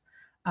registrants.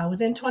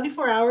 Within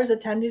 24 hours,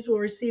 attendees will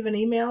receive an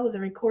email with a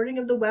recording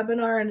of the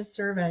webinar and a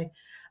survey.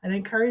 I'd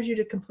encourage you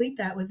to complete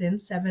that within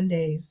 7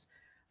 days.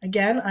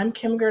 Again, I'm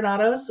Kim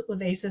Granados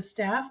with ACES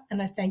staff,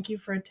 and I thank you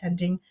for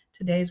attending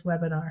today's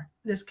webinar.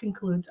 This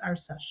concludes our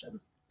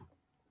session.